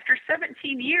again after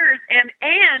 17 years,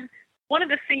 and. One of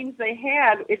the scenes they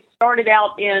had, it started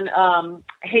out in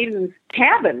Hayden's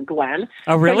cabin, Glenn.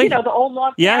 Oh, really? So, the old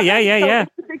log cabin. Yeah.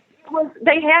 It was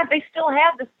they still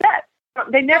had the set.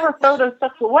 They never throw those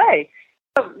stuff away.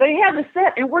 So they had the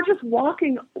set, and we're just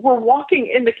walking. We're walking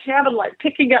in the cabin, like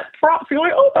picking up props. We're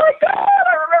like, oh my God,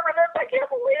 I remember this. I can't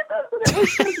believe this. And it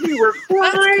was just, we were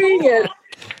crying, and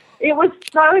it was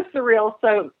so surreal.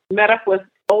 So met up with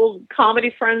old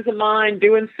comedy friends of mine,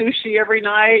 doing sushi every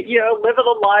night, living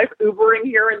a life, Ubering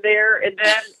here and there, and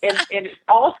then and it's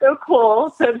all so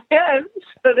cool. So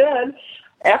then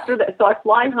after that, so I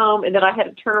fly home, and then I had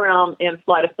to turn around and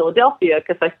fly to Philadelphia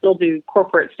because I still do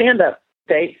corporate stand-up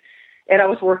dates. And I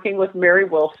was working with Mary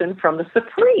Wilson from the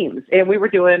Supremes, and we were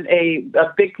doing a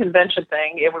big convention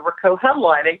thing, and we were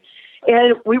co-headlining,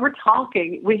 and we were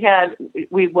talking.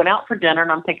 We went out for dinner, and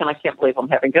I'm thinking, I can't believe I'm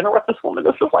having dinner with this woman.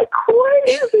 This is like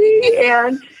crazy.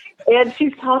 And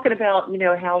she's talking about,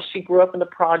 how she grew up in the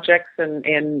projects,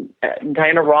 and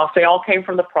Diana Ross, they all came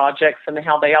from the projects, and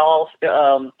how they all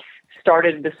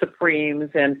started the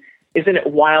Supremes, and isn't it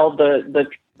wild the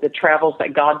travels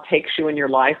that God takes you in your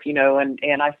life,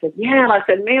 and I said, yeah. And I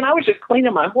said, man, I was just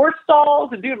cleaning my horse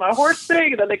stalls and doing my horse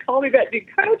thing. And then they called me back to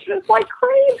coach, and it's like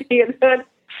crazy. And then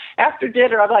after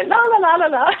dinner, I'm like, la.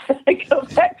 I go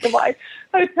back to my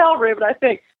hotel room, and I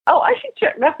think, I should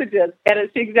check messages. And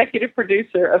it's the executive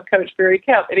producer of Coach Barry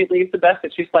Kemp. And he leaves the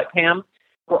message. She's like, Pam,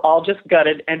 we're all just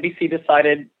gutted. NBC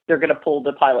decided they're going to pull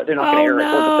the pilot. They're not going to air it.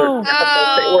 Or the third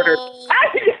episode they ordered.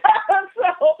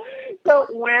 So,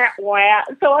 wah.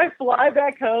 So I fly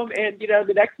back home, and,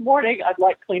 the next morning, I'm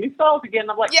like cleaning stalls again.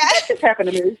 I'm like, did that just happen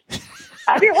to me?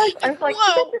 I was like,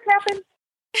 did this happen?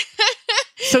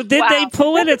 So did they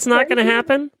pull it? It's not going to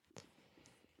happen?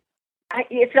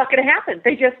 It's not going to happen.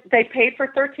 They paid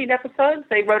for 13 episodes.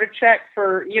 They wrote a check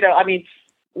for,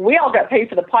 we all got paid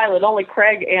for the pilot. Only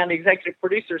Craig and the executive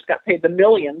producers got paid the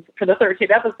millions for the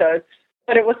 13 episodes.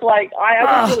 But it was like, I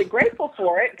was really grateful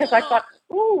for it because I thought,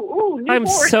 ooh, new I'm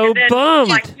horse. so bummed.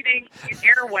 My heating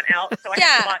air went out, so I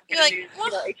had to get a new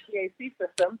HVAC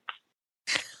system.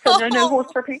 So no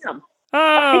horse for Pam.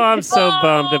 Oh, I'm so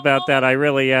bummed about that. I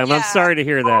really am. Yeah. I'm sorry to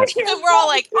hear that. And we're all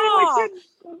like,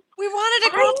 we wanted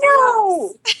to go. I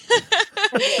know.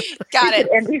 Got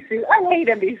it. NBC. I hate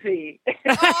NBC.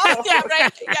 Yeah,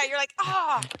 right. Yeah, you're like,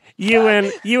 You and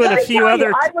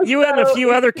a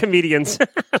few other comedians.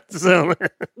 So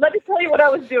let me tell you what I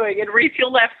was doing, and Reese,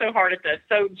 you'll laugh so hard at this.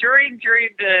 So during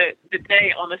the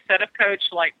day on the set of Coach,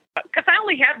 because I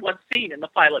only had one scene in the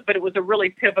pilot, but it was a really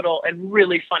pivotal and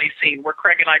really funny scene where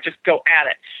Craig and I just go at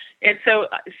it. And so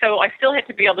I still had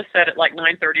to be on the set at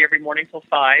 9:30 every morning till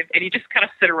 5, and you just kind of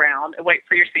sit around and wait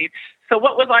for your scene. So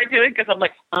what was I doing? Because I'm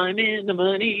like, I'm in the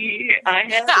money. I'm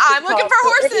looking for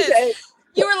horses.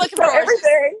 You were looking for horses.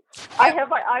 Every day, I have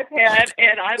my iPad,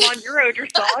 and I'm on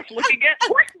Dressage looking at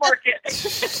horse market.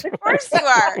 Of course you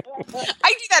are.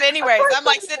 I do that anyways. I'm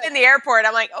like sitting in the airport.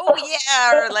 I'm like, oh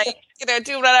yeah, or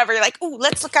do whatever. You're like, oh,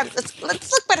 let's look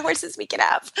what horses we can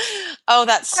have. Oh,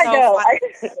 that's so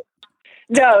fun.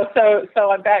 No, so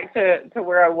I'm back to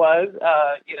where I was,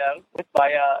 with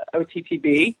my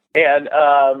OTTB, and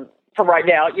for right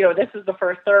now, this is the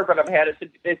first thoroughbred I've had.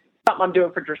 It's something I'm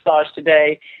doing for Dressage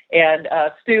today, and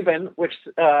Steuben, which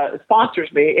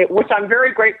sponsors me, which I'm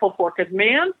very grateful for, because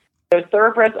man, those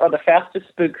thoroughbreds are the fastest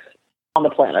spooks on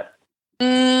the planet.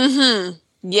 Mm-hmm.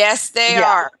 Yes, they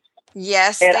are.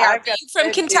 Yes, they are. Being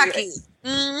from Kentucky.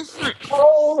 Mm-hmm.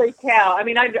 Holy cow. I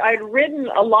mean, I'd ridden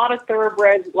a lot of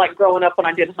thoroughbreds growing up when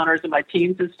I did hunters in my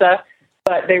teens and stuff,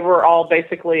 but they were all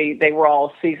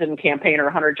seasoned campaigner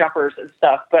hunter jumpers and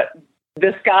stuff. But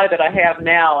this guy that I have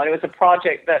now, and it was a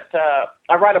project that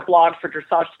I write a blog for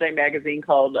Dressage Today magazine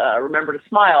called Remember to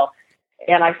Smile.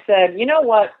 And I said, you know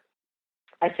what?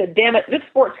 I said, damn it, this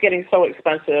sport's getting so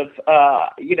expensive.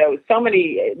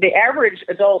 The average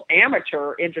adult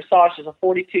amateur in dressage is a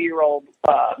 42-year-old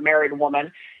married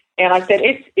woman. And I said,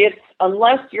 it's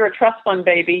unless you're a trust fund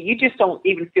baby, you just don't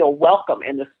even feel welcome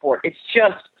in the sport. It's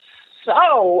just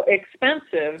so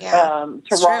expensive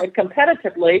to ride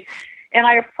competitively. And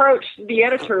I approached the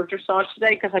editor of Dressage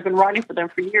Today because I've been writing for them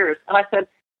for years. And I said,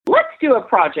 let's do a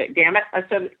project, damn it. I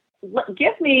said,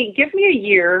 give me a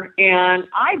year, and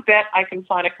I bet I can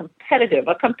find a competitive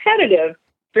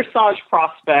dressage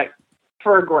prospect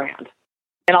for $1,000.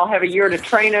 And I'll have a year to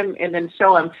train him and then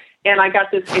show him. And I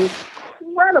got this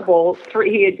incredible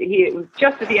he was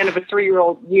just at the end of a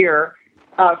 3-year-old year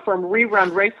from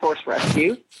Rerun Racehorse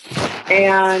Rescue,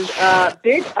 and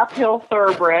big uphill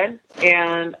thoroughbred,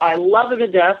 and I love him to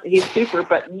death. He's super,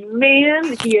 but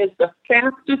man, he is the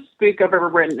fastest spook I've ever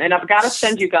ridden. And I've got to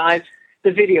send you guys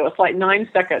the video. It's 9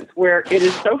 seconds where it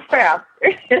is so fast.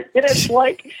 It's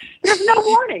like there's no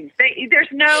warning.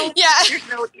 There's no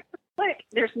click.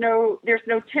 There's no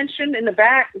tension in the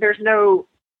back. There's no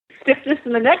stiffness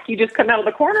in the neck, you just come out of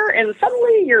the corner, and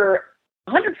suddenly you're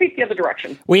 100 feet the other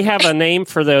direction. We have a name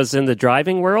for those in the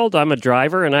driving world. I'm a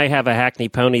driver, and I have a Hackney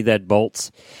pony that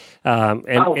bolts. And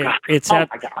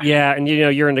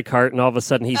you're in the cart, and all of a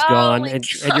sudden he's gone, and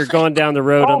you're going down the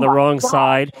road on the wrong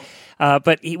side.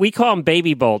 But we call them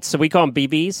baby bolts, so we call them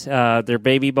BBs. They're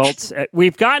baby bolts.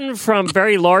 We've gotten from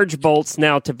very large bolts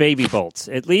now to baby bolts.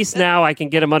 At least now I can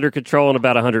get them under control in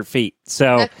about 100 feet.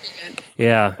 So,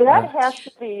 yeah. That has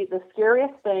to be the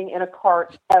scariest thing in a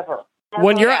cart ever.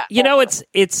 When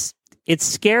it's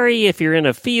scary if you're in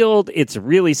a field. It's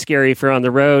really scary if you're on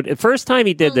the road. The first time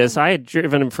he did this, I had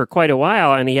driven him for quite a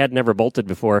while, and he had never bolted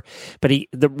before. But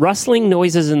the rustling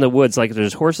noises in the woods, like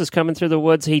there's horses coming through the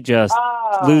woods, he just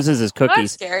loses his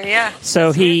cookies. That's scary, yeah.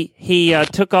 So he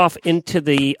took off into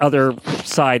the other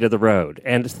side of the road,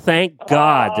 and thank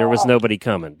God there was nobody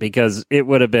coming, because it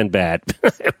would have been bad.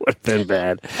 It would have been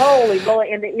bad. Holy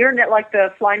moly! And the ear net, like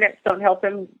the fly nets, don't help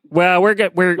him. Well,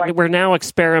 we're now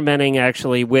experimenting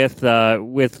actually with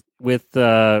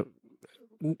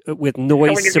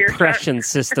noise suppression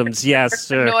systems. Yes,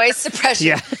 sir. Noise suppression.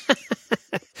 Yeah,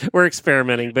 we're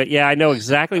experimenting, but yeah, I know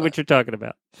exactly what you're talking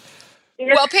about.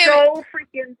 It's so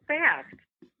freaking fast.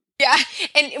 Yeah,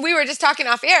 and we were just talking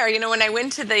off air. You know, when I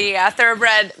went to the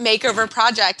Thoroughbred Makeover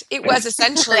Project, it was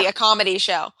essentially a comedy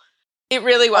show. It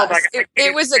really was. Oh my God,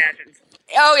 it was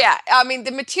oh yeah. I mean,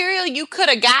 the material you could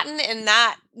have gotten in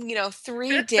that,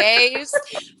 3 days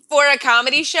for a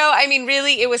comedy show. I mean,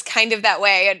 really, it was kind of that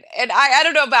way. And I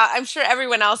don't know I'm sure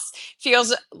everyone else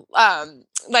feels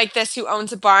like this who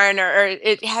owns a barn or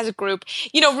it has a group.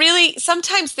 Really,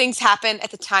 sometimes things happen at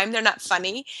the time. They're not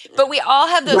funny, but we all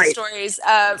have those stories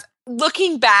of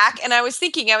looking back. And I was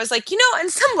like, on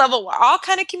some level, we're all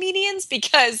kind of comedians,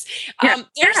 because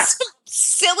there's some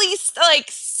silly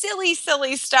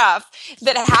stuff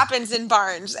that happens in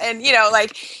barns. And,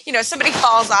 somebody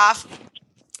falls off.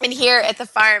 And here at the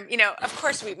farm, of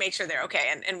course we make sure they're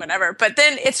okay and whatever. But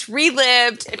then it's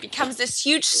relived. It becomes this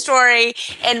huge story.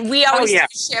 And we always have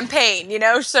champagne,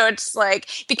 So it's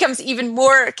becomes even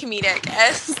more comedic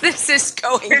as this is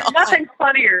going on. There's nothing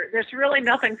funnier. There's really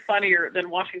nothing funnier than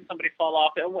watching somebody fall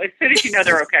off. As soon as you know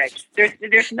they're okay.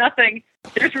 There's nothing.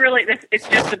 It's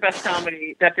just the best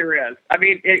comedy that there is. I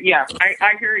mean,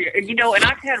 I hear you. And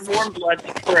I've had warm bloods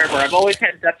forever. I've always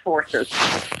had Dutch horses.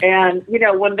 And,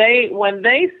 when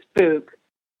they spook,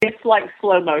 it's like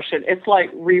slow motion. It's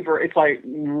like reverb. It's like,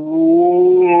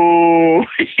 whoa.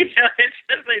 They just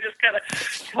kind of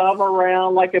come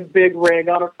around like a big rig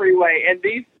on a freeway. And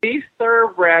these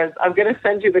thoroughbreds, I'm going to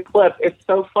send you the clip. It's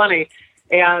so funny.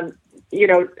 And,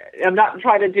 I'm not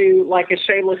trying to do like a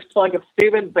shameless plug of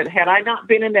Steuben, but had I not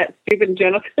been in that Steuben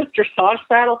Genesis dressage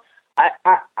saddle,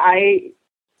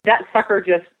 that sucker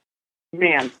just,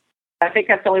 man, I think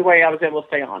that's the only way I was able to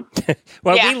stay on.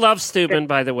 Well, we love Steuben,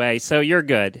 by the way, so you're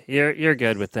good. You're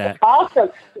good with that.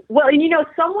 Also, well,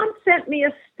 someone sent me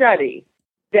a study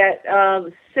that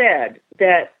said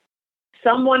that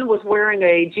someone was wearing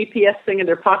a GPS thing in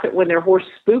their pocket when their horse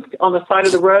spooked on the side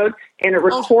of the road, and it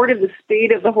recorded the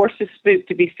speed of the horse's spook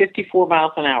to be 54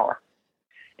 miles an hour.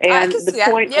 And the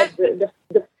point of the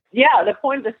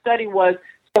point of the study was,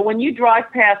 so when you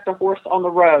drive past a horse on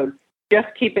the road, just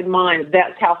keep in mind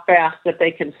that's how fast that they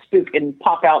can spook and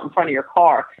pop out in front of your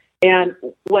car. And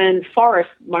when Forrest,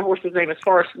 my horse's name is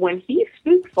Forrest, when he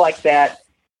spooks like that,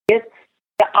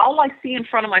 all I see in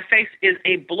front of my face is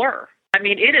a blur. I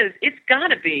mean, it's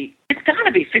gotta be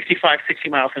 55, 60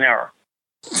 miles an hour.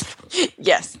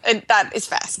 Yes, and that is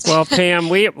fast. Well,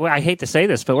 Pam, I hate to say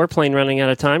this, but we're running out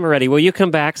of time already. Will you come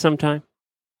back sometime?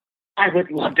 I would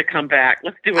love to come back.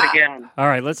 Let's do it again. All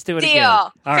right, let's do it again. Deal.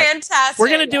 All right. Fantastic. We're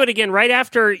going to do it again right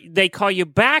after they call you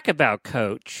back about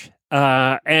Coach,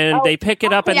 and they pick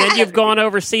it up, and then you've gone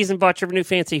overseas and bought your new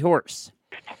fancy horse.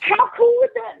 How cool would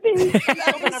that be?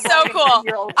 So cool.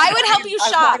 I would help you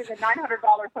shop. I wanted a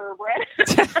 $900 thoroughbred.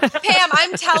 Pam,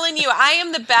 I'm telling you, I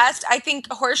am the best. I think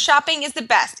horse shopping is the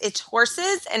best. It's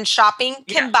horses and shopping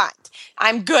combined.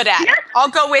 I'm good at it. I'll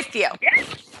go with you. Yes.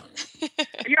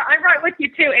 I'm right with you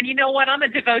too. And you know what? I'm a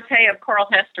devotee of Carl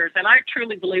Hester's, and I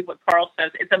truly believe what Carl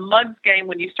says. It's a mug's game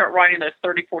when you start writing those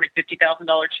 $30,000, $40,000,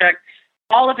 $50,000 checks.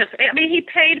 All of his, he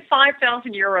paid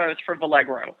 5,000 euros for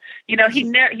Vallegro. He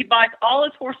buys all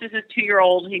his horses as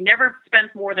 2-year-old. He never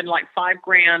spends more than like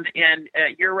 $5,000 in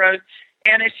euros,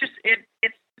 and it's just it's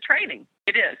training.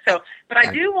 It is. So, but I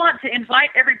do want to invite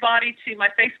everybody to my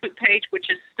Facebook page, which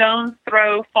is Stone's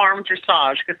Throw Farm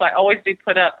Dressage, because I always do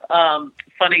put up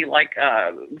funny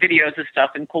videos and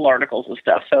stuff and cool articles and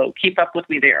stuff. So keep up with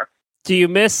me there. Do you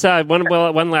miss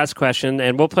one last question,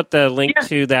 and we'll put the link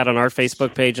to that on our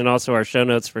Facebook page and also our show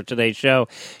notes for today's show.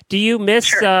 Do you miss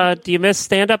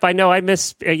stand up? I know I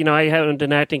miss. I owned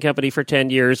an acting company for 10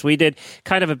 years. We did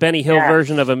kind of a Benny Hill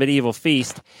version of A Medieval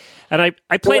Feast, and I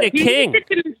played a king.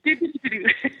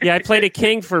 Yeah, I played a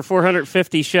king for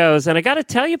 450 shows, and I got to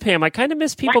tell you, Pam, I kind of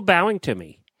miss people bowing to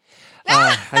me.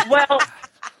 Well,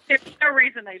 there's no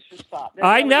reason they should stop.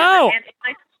 I know.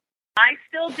 I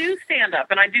still do stand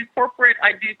up, and I do corporate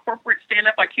stand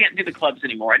up. I can't do the clubs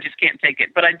anymore. I just can't take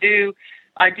it. But I do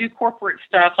corporate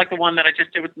stuff like the one that I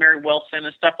just did with Mary Wilson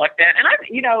and stuff like that. And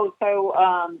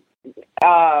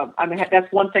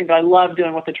that's one thing that I love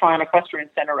doing with the Tryon Equestrian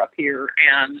Center up here.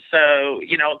 And so,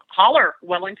 holler,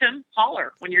 Wellington,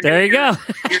 holler when you're there. You go.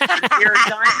 Your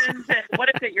diamonds and what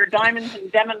is it? Your diamonds and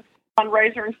demons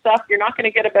fundraiser and stuff. You're not going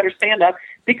to get a better stand up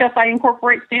because I can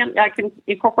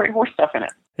incorporate horse stuff in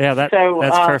it. Yeah, that's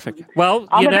perfect. Well,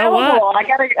 I'm you know available. what? I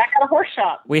got a horse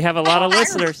shop. We have a lot of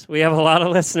listeners.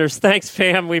 Thanks,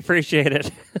 Pam. We appreciate it.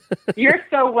 You're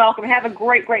so welcome. Have a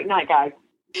great, great night, guys.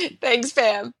 Thanks,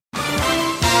 Pam.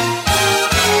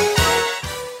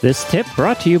 This tip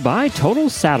brought to you by Total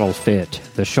Saddle Fit,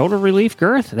 the shoulder relief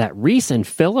girth that Reese and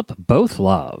Phillip both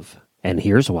love. And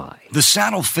here's why. The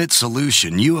saddle fit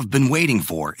solution you have been waiting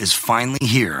for is finally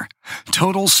here.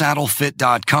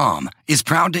 TotalSaddleFit.com is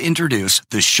proud to introduce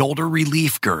the Shoulder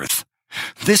Relief Girth.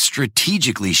 This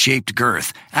strategically shaped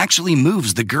girth actually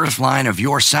moves the girth line of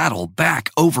your saddle back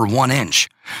over 1 inch,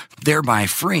 thereby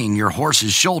freeing your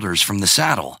horse's shoulders from the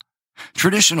saddle.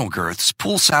 Traditional girths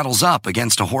pull saddles up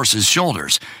against a horse's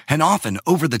shoulders and often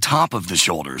over the top of the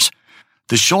shoulders.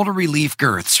 The shoulder relief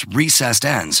girth's recessed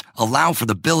ends allow for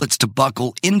the billets to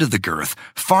buckle into the girth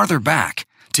farther back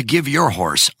to give your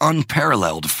horse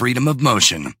unparalleled freedom of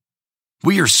motion.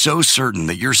 We are so certain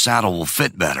that your saddle will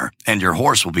fit better and your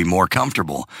horse will be more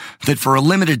comfortable that for a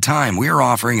limited time we are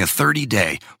offering a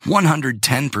 30-day,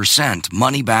 110%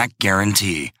 money-back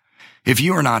guarantee. If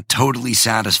you are not totally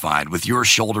satisfied with your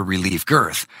shoulder relief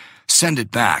girth, send it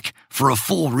back for a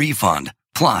full refund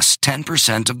plus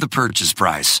 10% of the purchase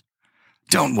price.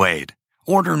 Don't wait.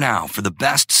 Order now for the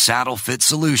best saddle fit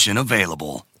solution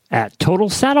available. At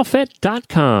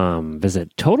TotalSaddleFit.com.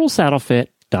 Visit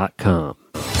TotalSaddleFit.com.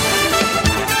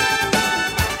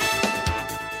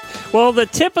 Well, the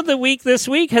tip of the week this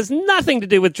week has nothing to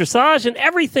do with dressage and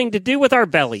everything to do with our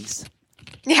bellies.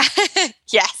 Yeah.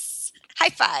 Yes. High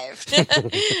five.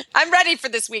 I'm ready for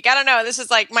this week. I don't know. This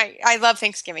is like I love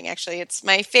Thanksgiving, actually. It's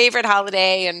my favorite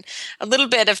holiday and a little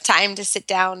bit of time to sit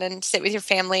down and sit with your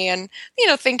family and,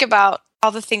 think about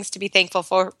all the things to be thankful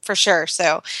for sure.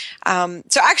 So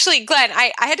actually, Glenn,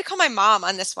 I had to call my mom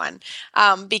on this one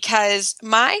because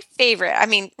my favorite,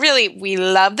 really, we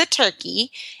love the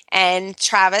turkey. And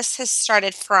Travis has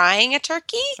started frying a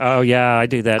turkey. Oh, yeah, I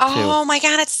do that too. Oh, my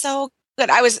God, it's so good.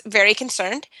 I was very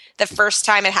concerned the first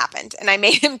time it happened, and I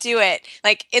made him do it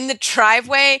like in the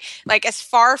driveway, like as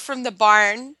far from the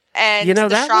barn and the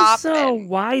that shop. Was a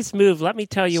wise move. Let me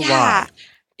tell you why.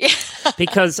 Yeah.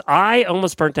 Because I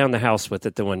almost burnt down the house with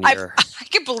it the one year. I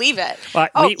could believe it.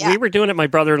 We were doing it at my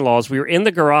brother-in-law's. We were in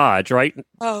the garage, right?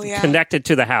 Oh, yeah. Connected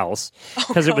to the house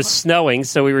because it was snowing,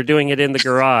 so we were doing it in the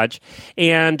garage.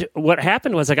 And what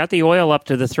happened was I got the oil up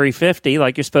to the 350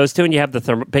 like you're supposed to, and you have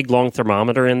the big, long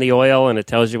thermometer in the oil, and it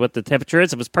tells you what the temperature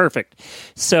is. It was perfect.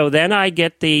 So then I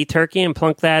get the turkey and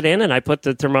plunk that in, and I put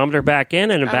the thermometer back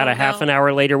in, and about half an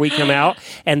hour later we come out,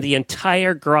 and the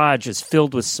entire garage is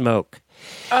filled with smoke.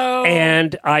 Oh.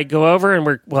 And I go over and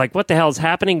we're like, what the hell is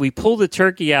happening? We pull the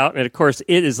turkey out, and of course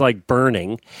it is like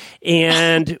burning.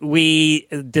 And we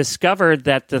discovered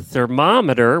that the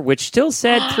thermometer, which still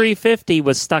said 350,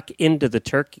 was stuck into the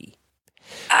turkey.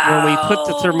 When we put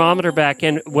the thermometer back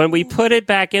in, when we put it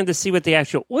back in to see what the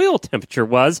actual oil temperature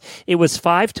was, it was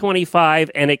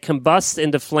 525, and it combusts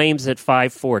into flames at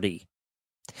 540.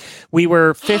 We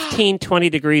were 15, 20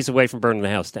 degrees away from burning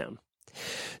the house down.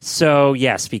 So,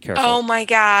 yes, be careful. Oh, my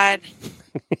God.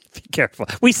 Be careful.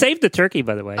 We saved the turkey,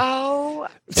 by the way. Oh,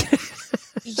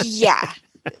 yeah.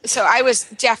 So I was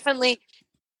definitely...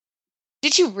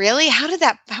 Did you really? How was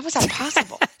that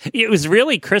possible? It was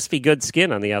really crispy, good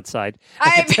skin on the outside.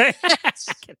 I can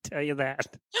tell you that.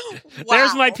 Wow.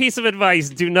 There's my piece of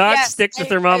advice. Do not stick the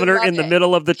thermometer in the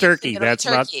middle of the turkey. That's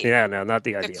not the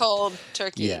idea. The cold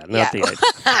turkey. Yeah, not the idea.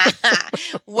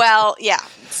 Well, yeah.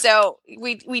 So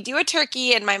we do a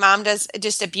turkey, and my mom does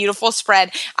just a beautiful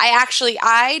spread.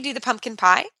 I do the pumpkin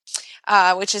pie,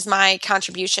 which is my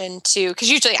contribution to, because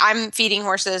usually I'm feeding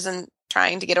horses and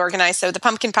trying to get organized. So the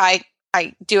pumpkin pie,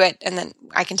 I do it, and then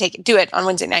I can do it on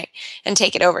Wednesday night and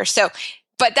take it over. So,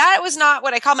 but that was not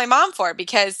what I called my mom for,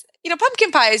 because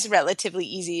pumpkin pie is relatively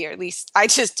easy, or at least I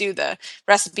just do the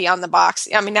recipe on the box.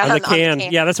 I mean, not on the can.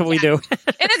 Yeah, that's what we do.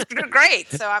 And it's great.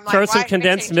 So I'm like, throw some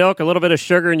condensed milk, a little bit of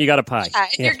sugar, and you got a pie. Yeah,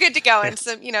 and you're good to go. And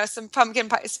some pumpkin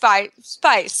pie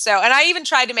spice. So, and I even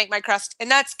tried to make my crust, and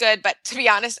that's good. But to be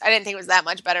honest, I didn't think it was that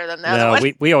much better than the other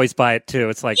one. we always buy it too.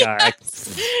 It's like, all right.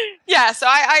 Yeah, so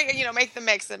I make the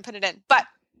mix and put it in. But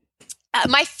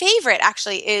my favorite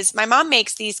actually is my mom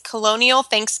makes these colonial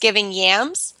Thanksgiving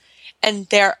yams, and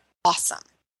they're awesome.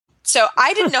 So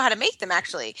I didn't know how to make them,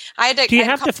 actually. Do you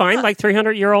have to find like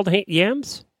 300-year-old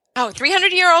yams? Oh,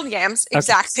 300-year-old yams.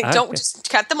 Exactly. Okay. Don't just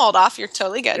cut the mold off. You're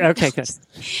totally good. Okay, good.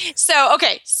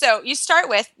 So you start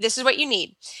with, this is what you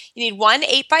need. You need 1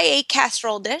 8x8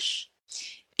 casserole dish.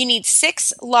 You need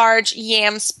 6 large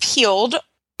yams peeled,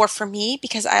 or for me,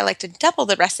 because I like to double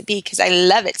the recipe because I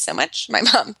love it so much. My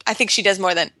mom, I think she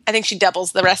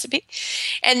doubles the recipe.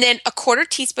 And then a 1/4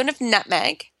 teaspoon of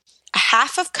nutmeg, a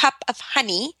 1/2 cup of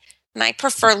honey, and I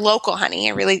prefer local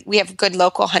honey. We have good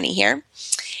local honey here.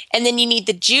 And then you need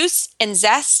the juice and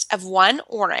zest of 1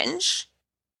 orange.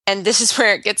 And this is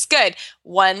where it gets good.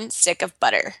 1 stick of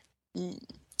butter.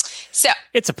 So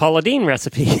it's a Paula Deen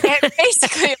recipe.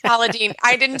 Basically a Paula Deen.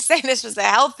 I didn't say this was a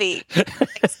healthy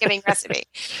Thanksgiving recipe.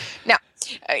 No.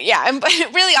 And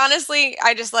really, honestly,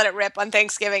 I just let it rip on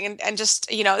Thanksgiving and just,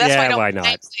 that's why I don't. Why not?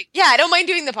 I don't mind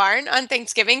doing the barn on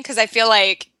Thanksgiving because I feel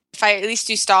like if I at least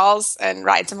do stalls and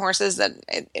ride some horses, then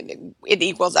it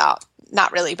equals out.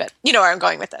 Not really, but you know where I'm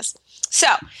going with this. So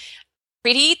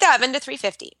preheat the oven to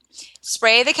 350.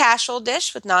 Spray the casserole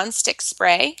dish with nonstick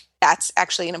spray. That's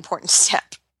actually an important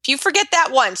step. If you forget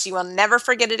that once, you will never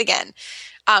forget it again.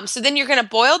 So then you're going to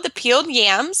boil the peeled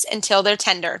yams until they're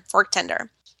tender, fork tender.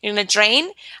 You're going to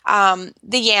drain the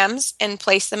yams and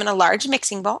place them in a large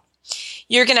mixing bowl.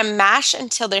 You're going to mash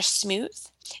until they're smooth.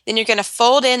 Then you're going to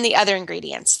fold in the other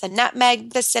ingredients, the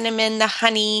nutmeg, the cinnamon, the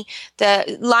honey,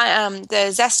 the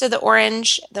zest of the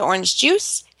orange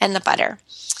juice, and the butter.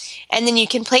 And then you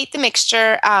can plate the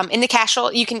mixture in the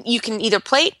casserole. You can either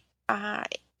plate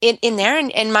in there,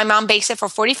 and my mom bakes it for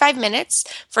 45 minutes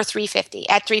at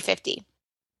 350.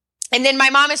 And then my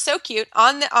mom is so cute.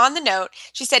 On the note,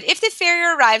 she said, if the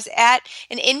farrier arrives at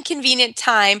an inconvenient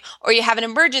time or you have an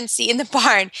emergency in the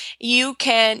barn, you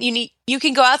can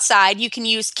go outside. You can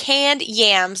use canned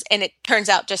yams, and it turns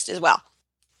out just as well.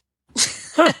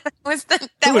 Huh.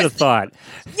 Who would have thought?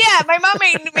 Yeah, my mom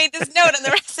made this note on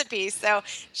the recipe. So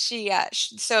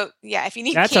if you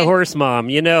need, that's a horse mom.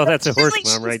 That's a horse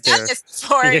mom right there. This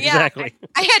before. Exactly. Yeah,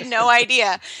 I had no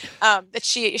idea that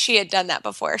she had done that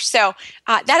before. So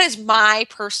that is my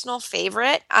personal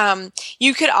favorite.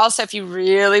 You could also, if you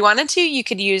really wanted to, you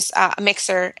could use a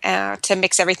mixer to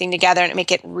mix everything together and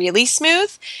make it really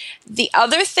smooth. The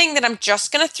other thing that I'm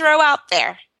just going to throw out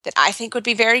there that I think would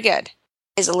be very good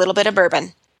is a little bit of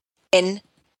bourbon in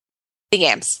the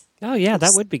yams. Oh, yeah,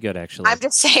 that would be good, actually. I'm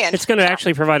just saying. It's going to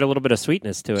actually provide a little bit of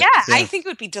sweetness to it. Yeah, I think it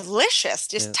would be delicious.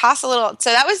 Just toss a little. So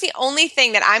that was the only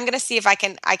thing that I'm going to see if I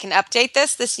can update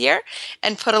this year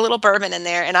and put a little bourbon in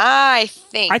there. And I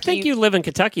think you live in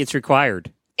Kentucky. It's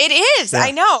required. It is. Yeah.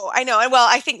 I know. And well,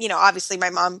 I think, obviously my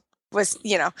mom was,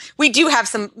 we do have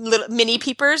some little mini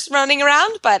peepers running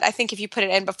around, but I think if you put it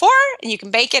in before and you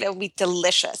can bake it, it will be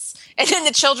delicious. And then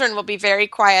the children will be very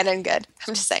quiet and good.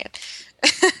 I'm just saying.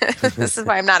 This is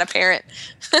why I'm not a parent.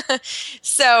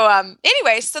 So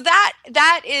anyway, so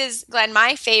that is, Glenn,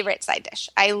 my favorite side dish.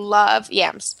 I love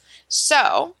yams.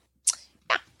 So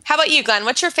yeah. How about you, Glenn?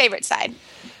 What's your favorite side?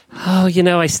 Oh,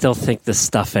 I still think the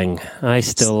stuffing. I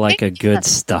still like a good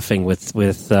stuffing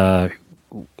with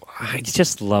I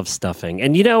just love stuffing.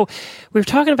 And, we were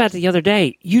talking about it the other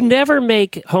day. You never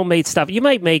make homemade stuff. You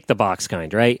might make the box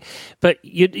kind, right? But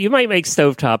you might make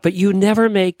stovetop, but you never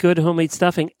make good homemade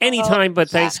stuffing anytime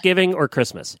but Thanksgiving or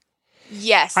Christmas.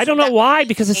 Yes. I don't know why,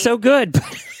 because it's so good.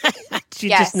 You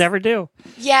just never do.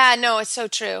 Yeah, no, it's so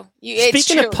true.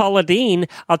 Speaking of Paula Deen,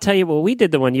 I'll tell you what we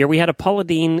did the one year. We had a Paula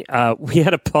Deen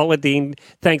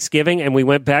Thanksgiving, and we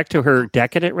went back to her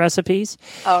decadent recipes.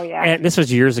 Oh yeah, and this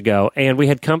was years ago. And we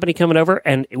had company coming over,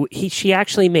 and she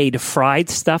actually made fried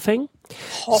stuffing.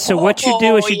 So what you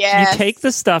do is you take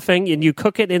the stuffing and you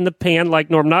cook it in the pan like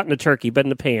normal, not in a turkey, but in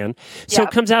the pan. So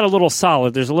it comes out a little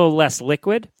solid. There's a little less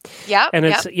liquid. Yeah. And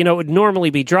it's, it would normally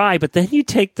be dry, but then you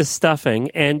take the stuffing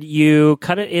and you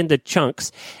cut it into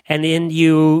chunks and then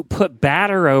you put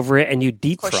batter over it and you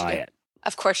deep fry it.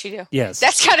 Of course you do. Yes.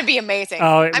 That's got to be amazing.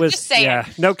 Oh, I'm just saying. Yeah,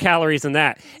 no calories in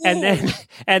that.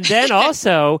 And then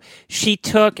also she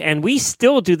took, and we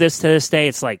still do this to this day,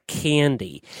 it's like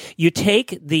candy. You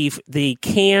take the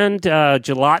canned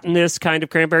gelatinous kind of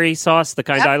cranberry sauce, the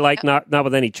kind I like, not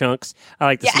with any chunks. I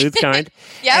like the smooth kind.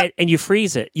 And you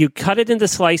freeze it. You cut it into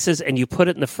slices and you put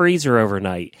it in the freezer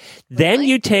overnight. Then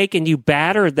you take and you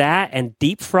batter that and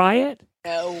deep fry it.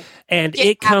 No. And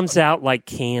it comes out like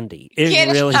candy.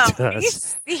 It really does. Are you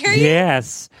serious?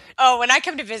 Yes. Oh, when I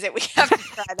come to visit, we have to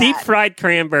try that. Deep fried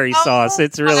cranberry sauce.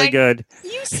 It's really good. Are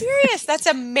you serious? That's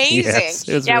amazing. Yes,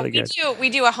 it was really good.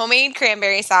 We do a homemade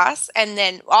cranberry sauce, and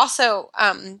then also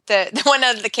the one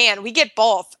out of the can. We get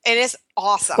both. It is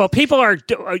awesome. Well, people are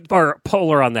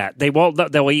polar on that.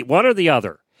 They'll eat one or the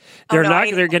other. They're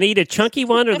going to eat a chunky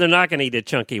one or they're not going to eat a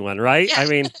chunky one, right? Yeah. I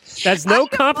mean, there's no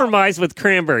compromise with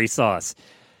cranberry sauce.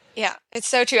 Yeah, it's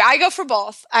so true. I go for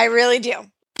both. I really do.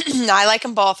 I like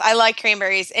them both. I like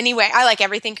cranberries. Anyway, I like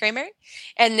everything cranberry.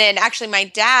 And then actually my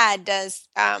dad does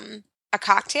a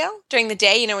cocktail during the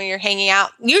day, when you're hanging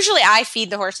out. Usually I feed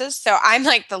the horses, so I'm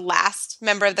like the last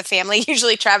member of the family.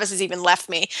 Usually Travis has even left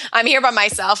me. I'm here by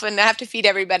myself and I have to feed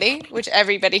everybody, which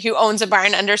everybody who owns a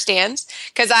barn understands,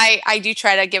 because I do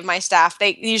try to give my staff,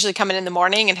 they usually come in the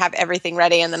morning and have everything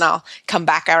ready, and then I'll come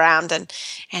back around and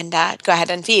go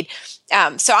ahead and feed.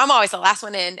 So I'm always the last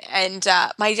one in, and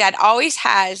my dad always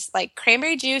has like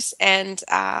cranberry juice and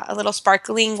a little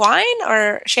sparkling wine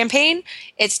or champagne.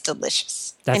 It's delicious.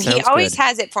 And he always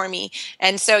has it for me.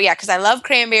 And so, because I love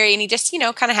cranberry, and he just,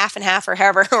 kind of half and half or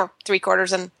however, or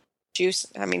 3/4 and juice.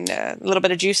 I mean, a little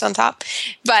bit of juice on top.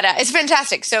 But it's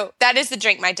fantastic. So that is the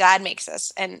drink my dad makes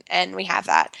us, and we have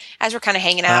that as we're kind of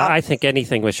hanging out. I think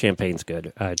anything with champagne's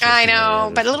good. I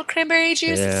know, but a little cranberry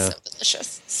juice is so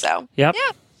delicious. So, yeah.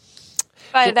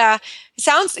 But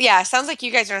sounds like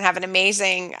you guys are going to have an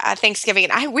amazing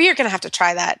Thanksgiving, and we are going to have to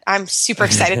try that. I'm super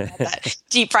excited about that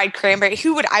deep fried cranberry.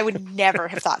 I would never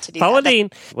have thought to do Paula that. Dean.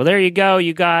 Well, there you go.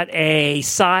 You got a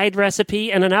side recipe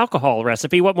and an alcohol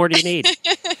recipe. What more do you need?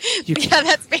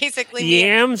 That's basically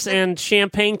yams and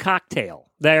champagne cocktail.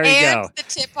 There you go. And the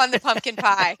tip on the pumpkin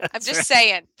pie. I'm just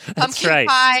saying. Pumpkin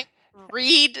pie.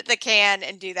 Read the can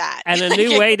and do that. And a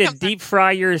new way to deep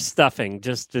fry your stuffing,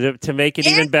 just to make it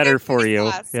even better for you.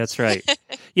 That's right.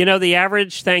 The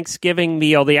average Thanksgiving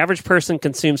meal, the average person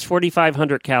consumes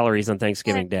 4,500 calories on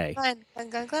Thanksgiving Day. Glenn.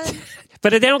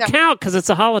 But they don't count because it's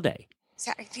a holiday.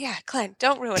 Yeah, Glenn,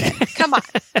 don't ruin it. Come on.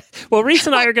 Well, Reese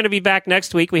and I are going to be back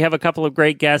next week. We have a couple of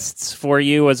great guests for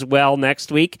you as well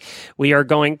next week. We are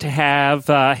going to have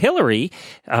Hillary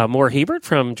Moore-Hebert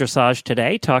from Dressage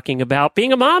Today talking about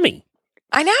being a mommy.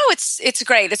 I know, it's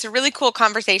great. It's a really cool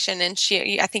conversation, and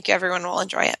I think everyone will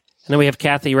enjoy it. And then we have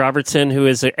Kathy Robertson, who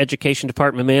is an Education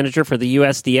Department Manager for the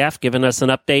USDF, giving us an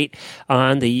update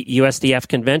on the USDF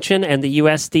Convention and the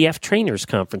USDF Trainers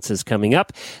Conferences coming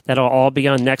up. That'll all be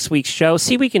on next week's show.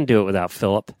 See, we can do it without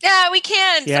Philip. Yeah, we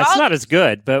can. Yeah, it's not as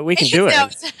good, but we can do it. No,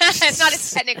 it's not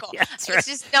as technical. Yeah, right. It's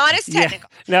just not as technical.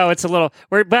 Yeah. No, it's a little...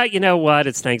 But you know what?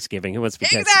 It's Thanksgiving. Who wants to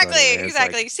be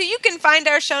Exactly. So you can find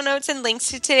our show notes and links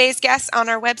to today's guests on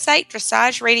our website,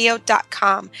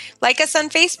 dressageradio.com. Like us on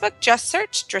Facebook. Just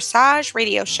search Dressage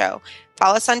Radio Show.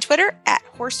 Follow us on Twitter at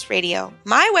Horse Radio.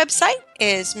 My website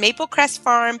is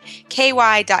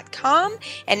maplecrestfarmky.com,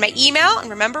 and my email, and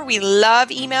remember, we love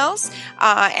emails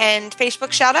and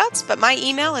Facebook shout-outs, but my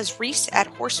email is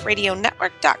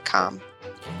reese@horseradionetwork.com.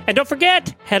 And don't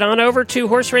forget, head on over to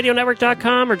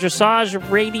horseradionetwork.com or Dressage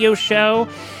Radio Show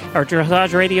or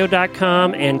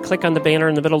dressageradio.com and click on the banner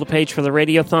in the middle of the page for the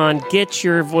Radiothon. Get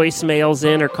your voicemails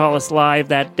in or call us live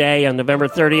that day on November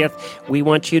 30th. We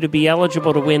want you to be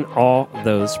eligible to win all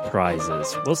those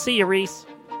prizes. We'll see you, Reese.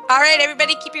 All right,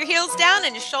 everybody, keep your heels down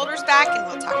and your shoulders back, and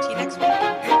we'll talk to you next week.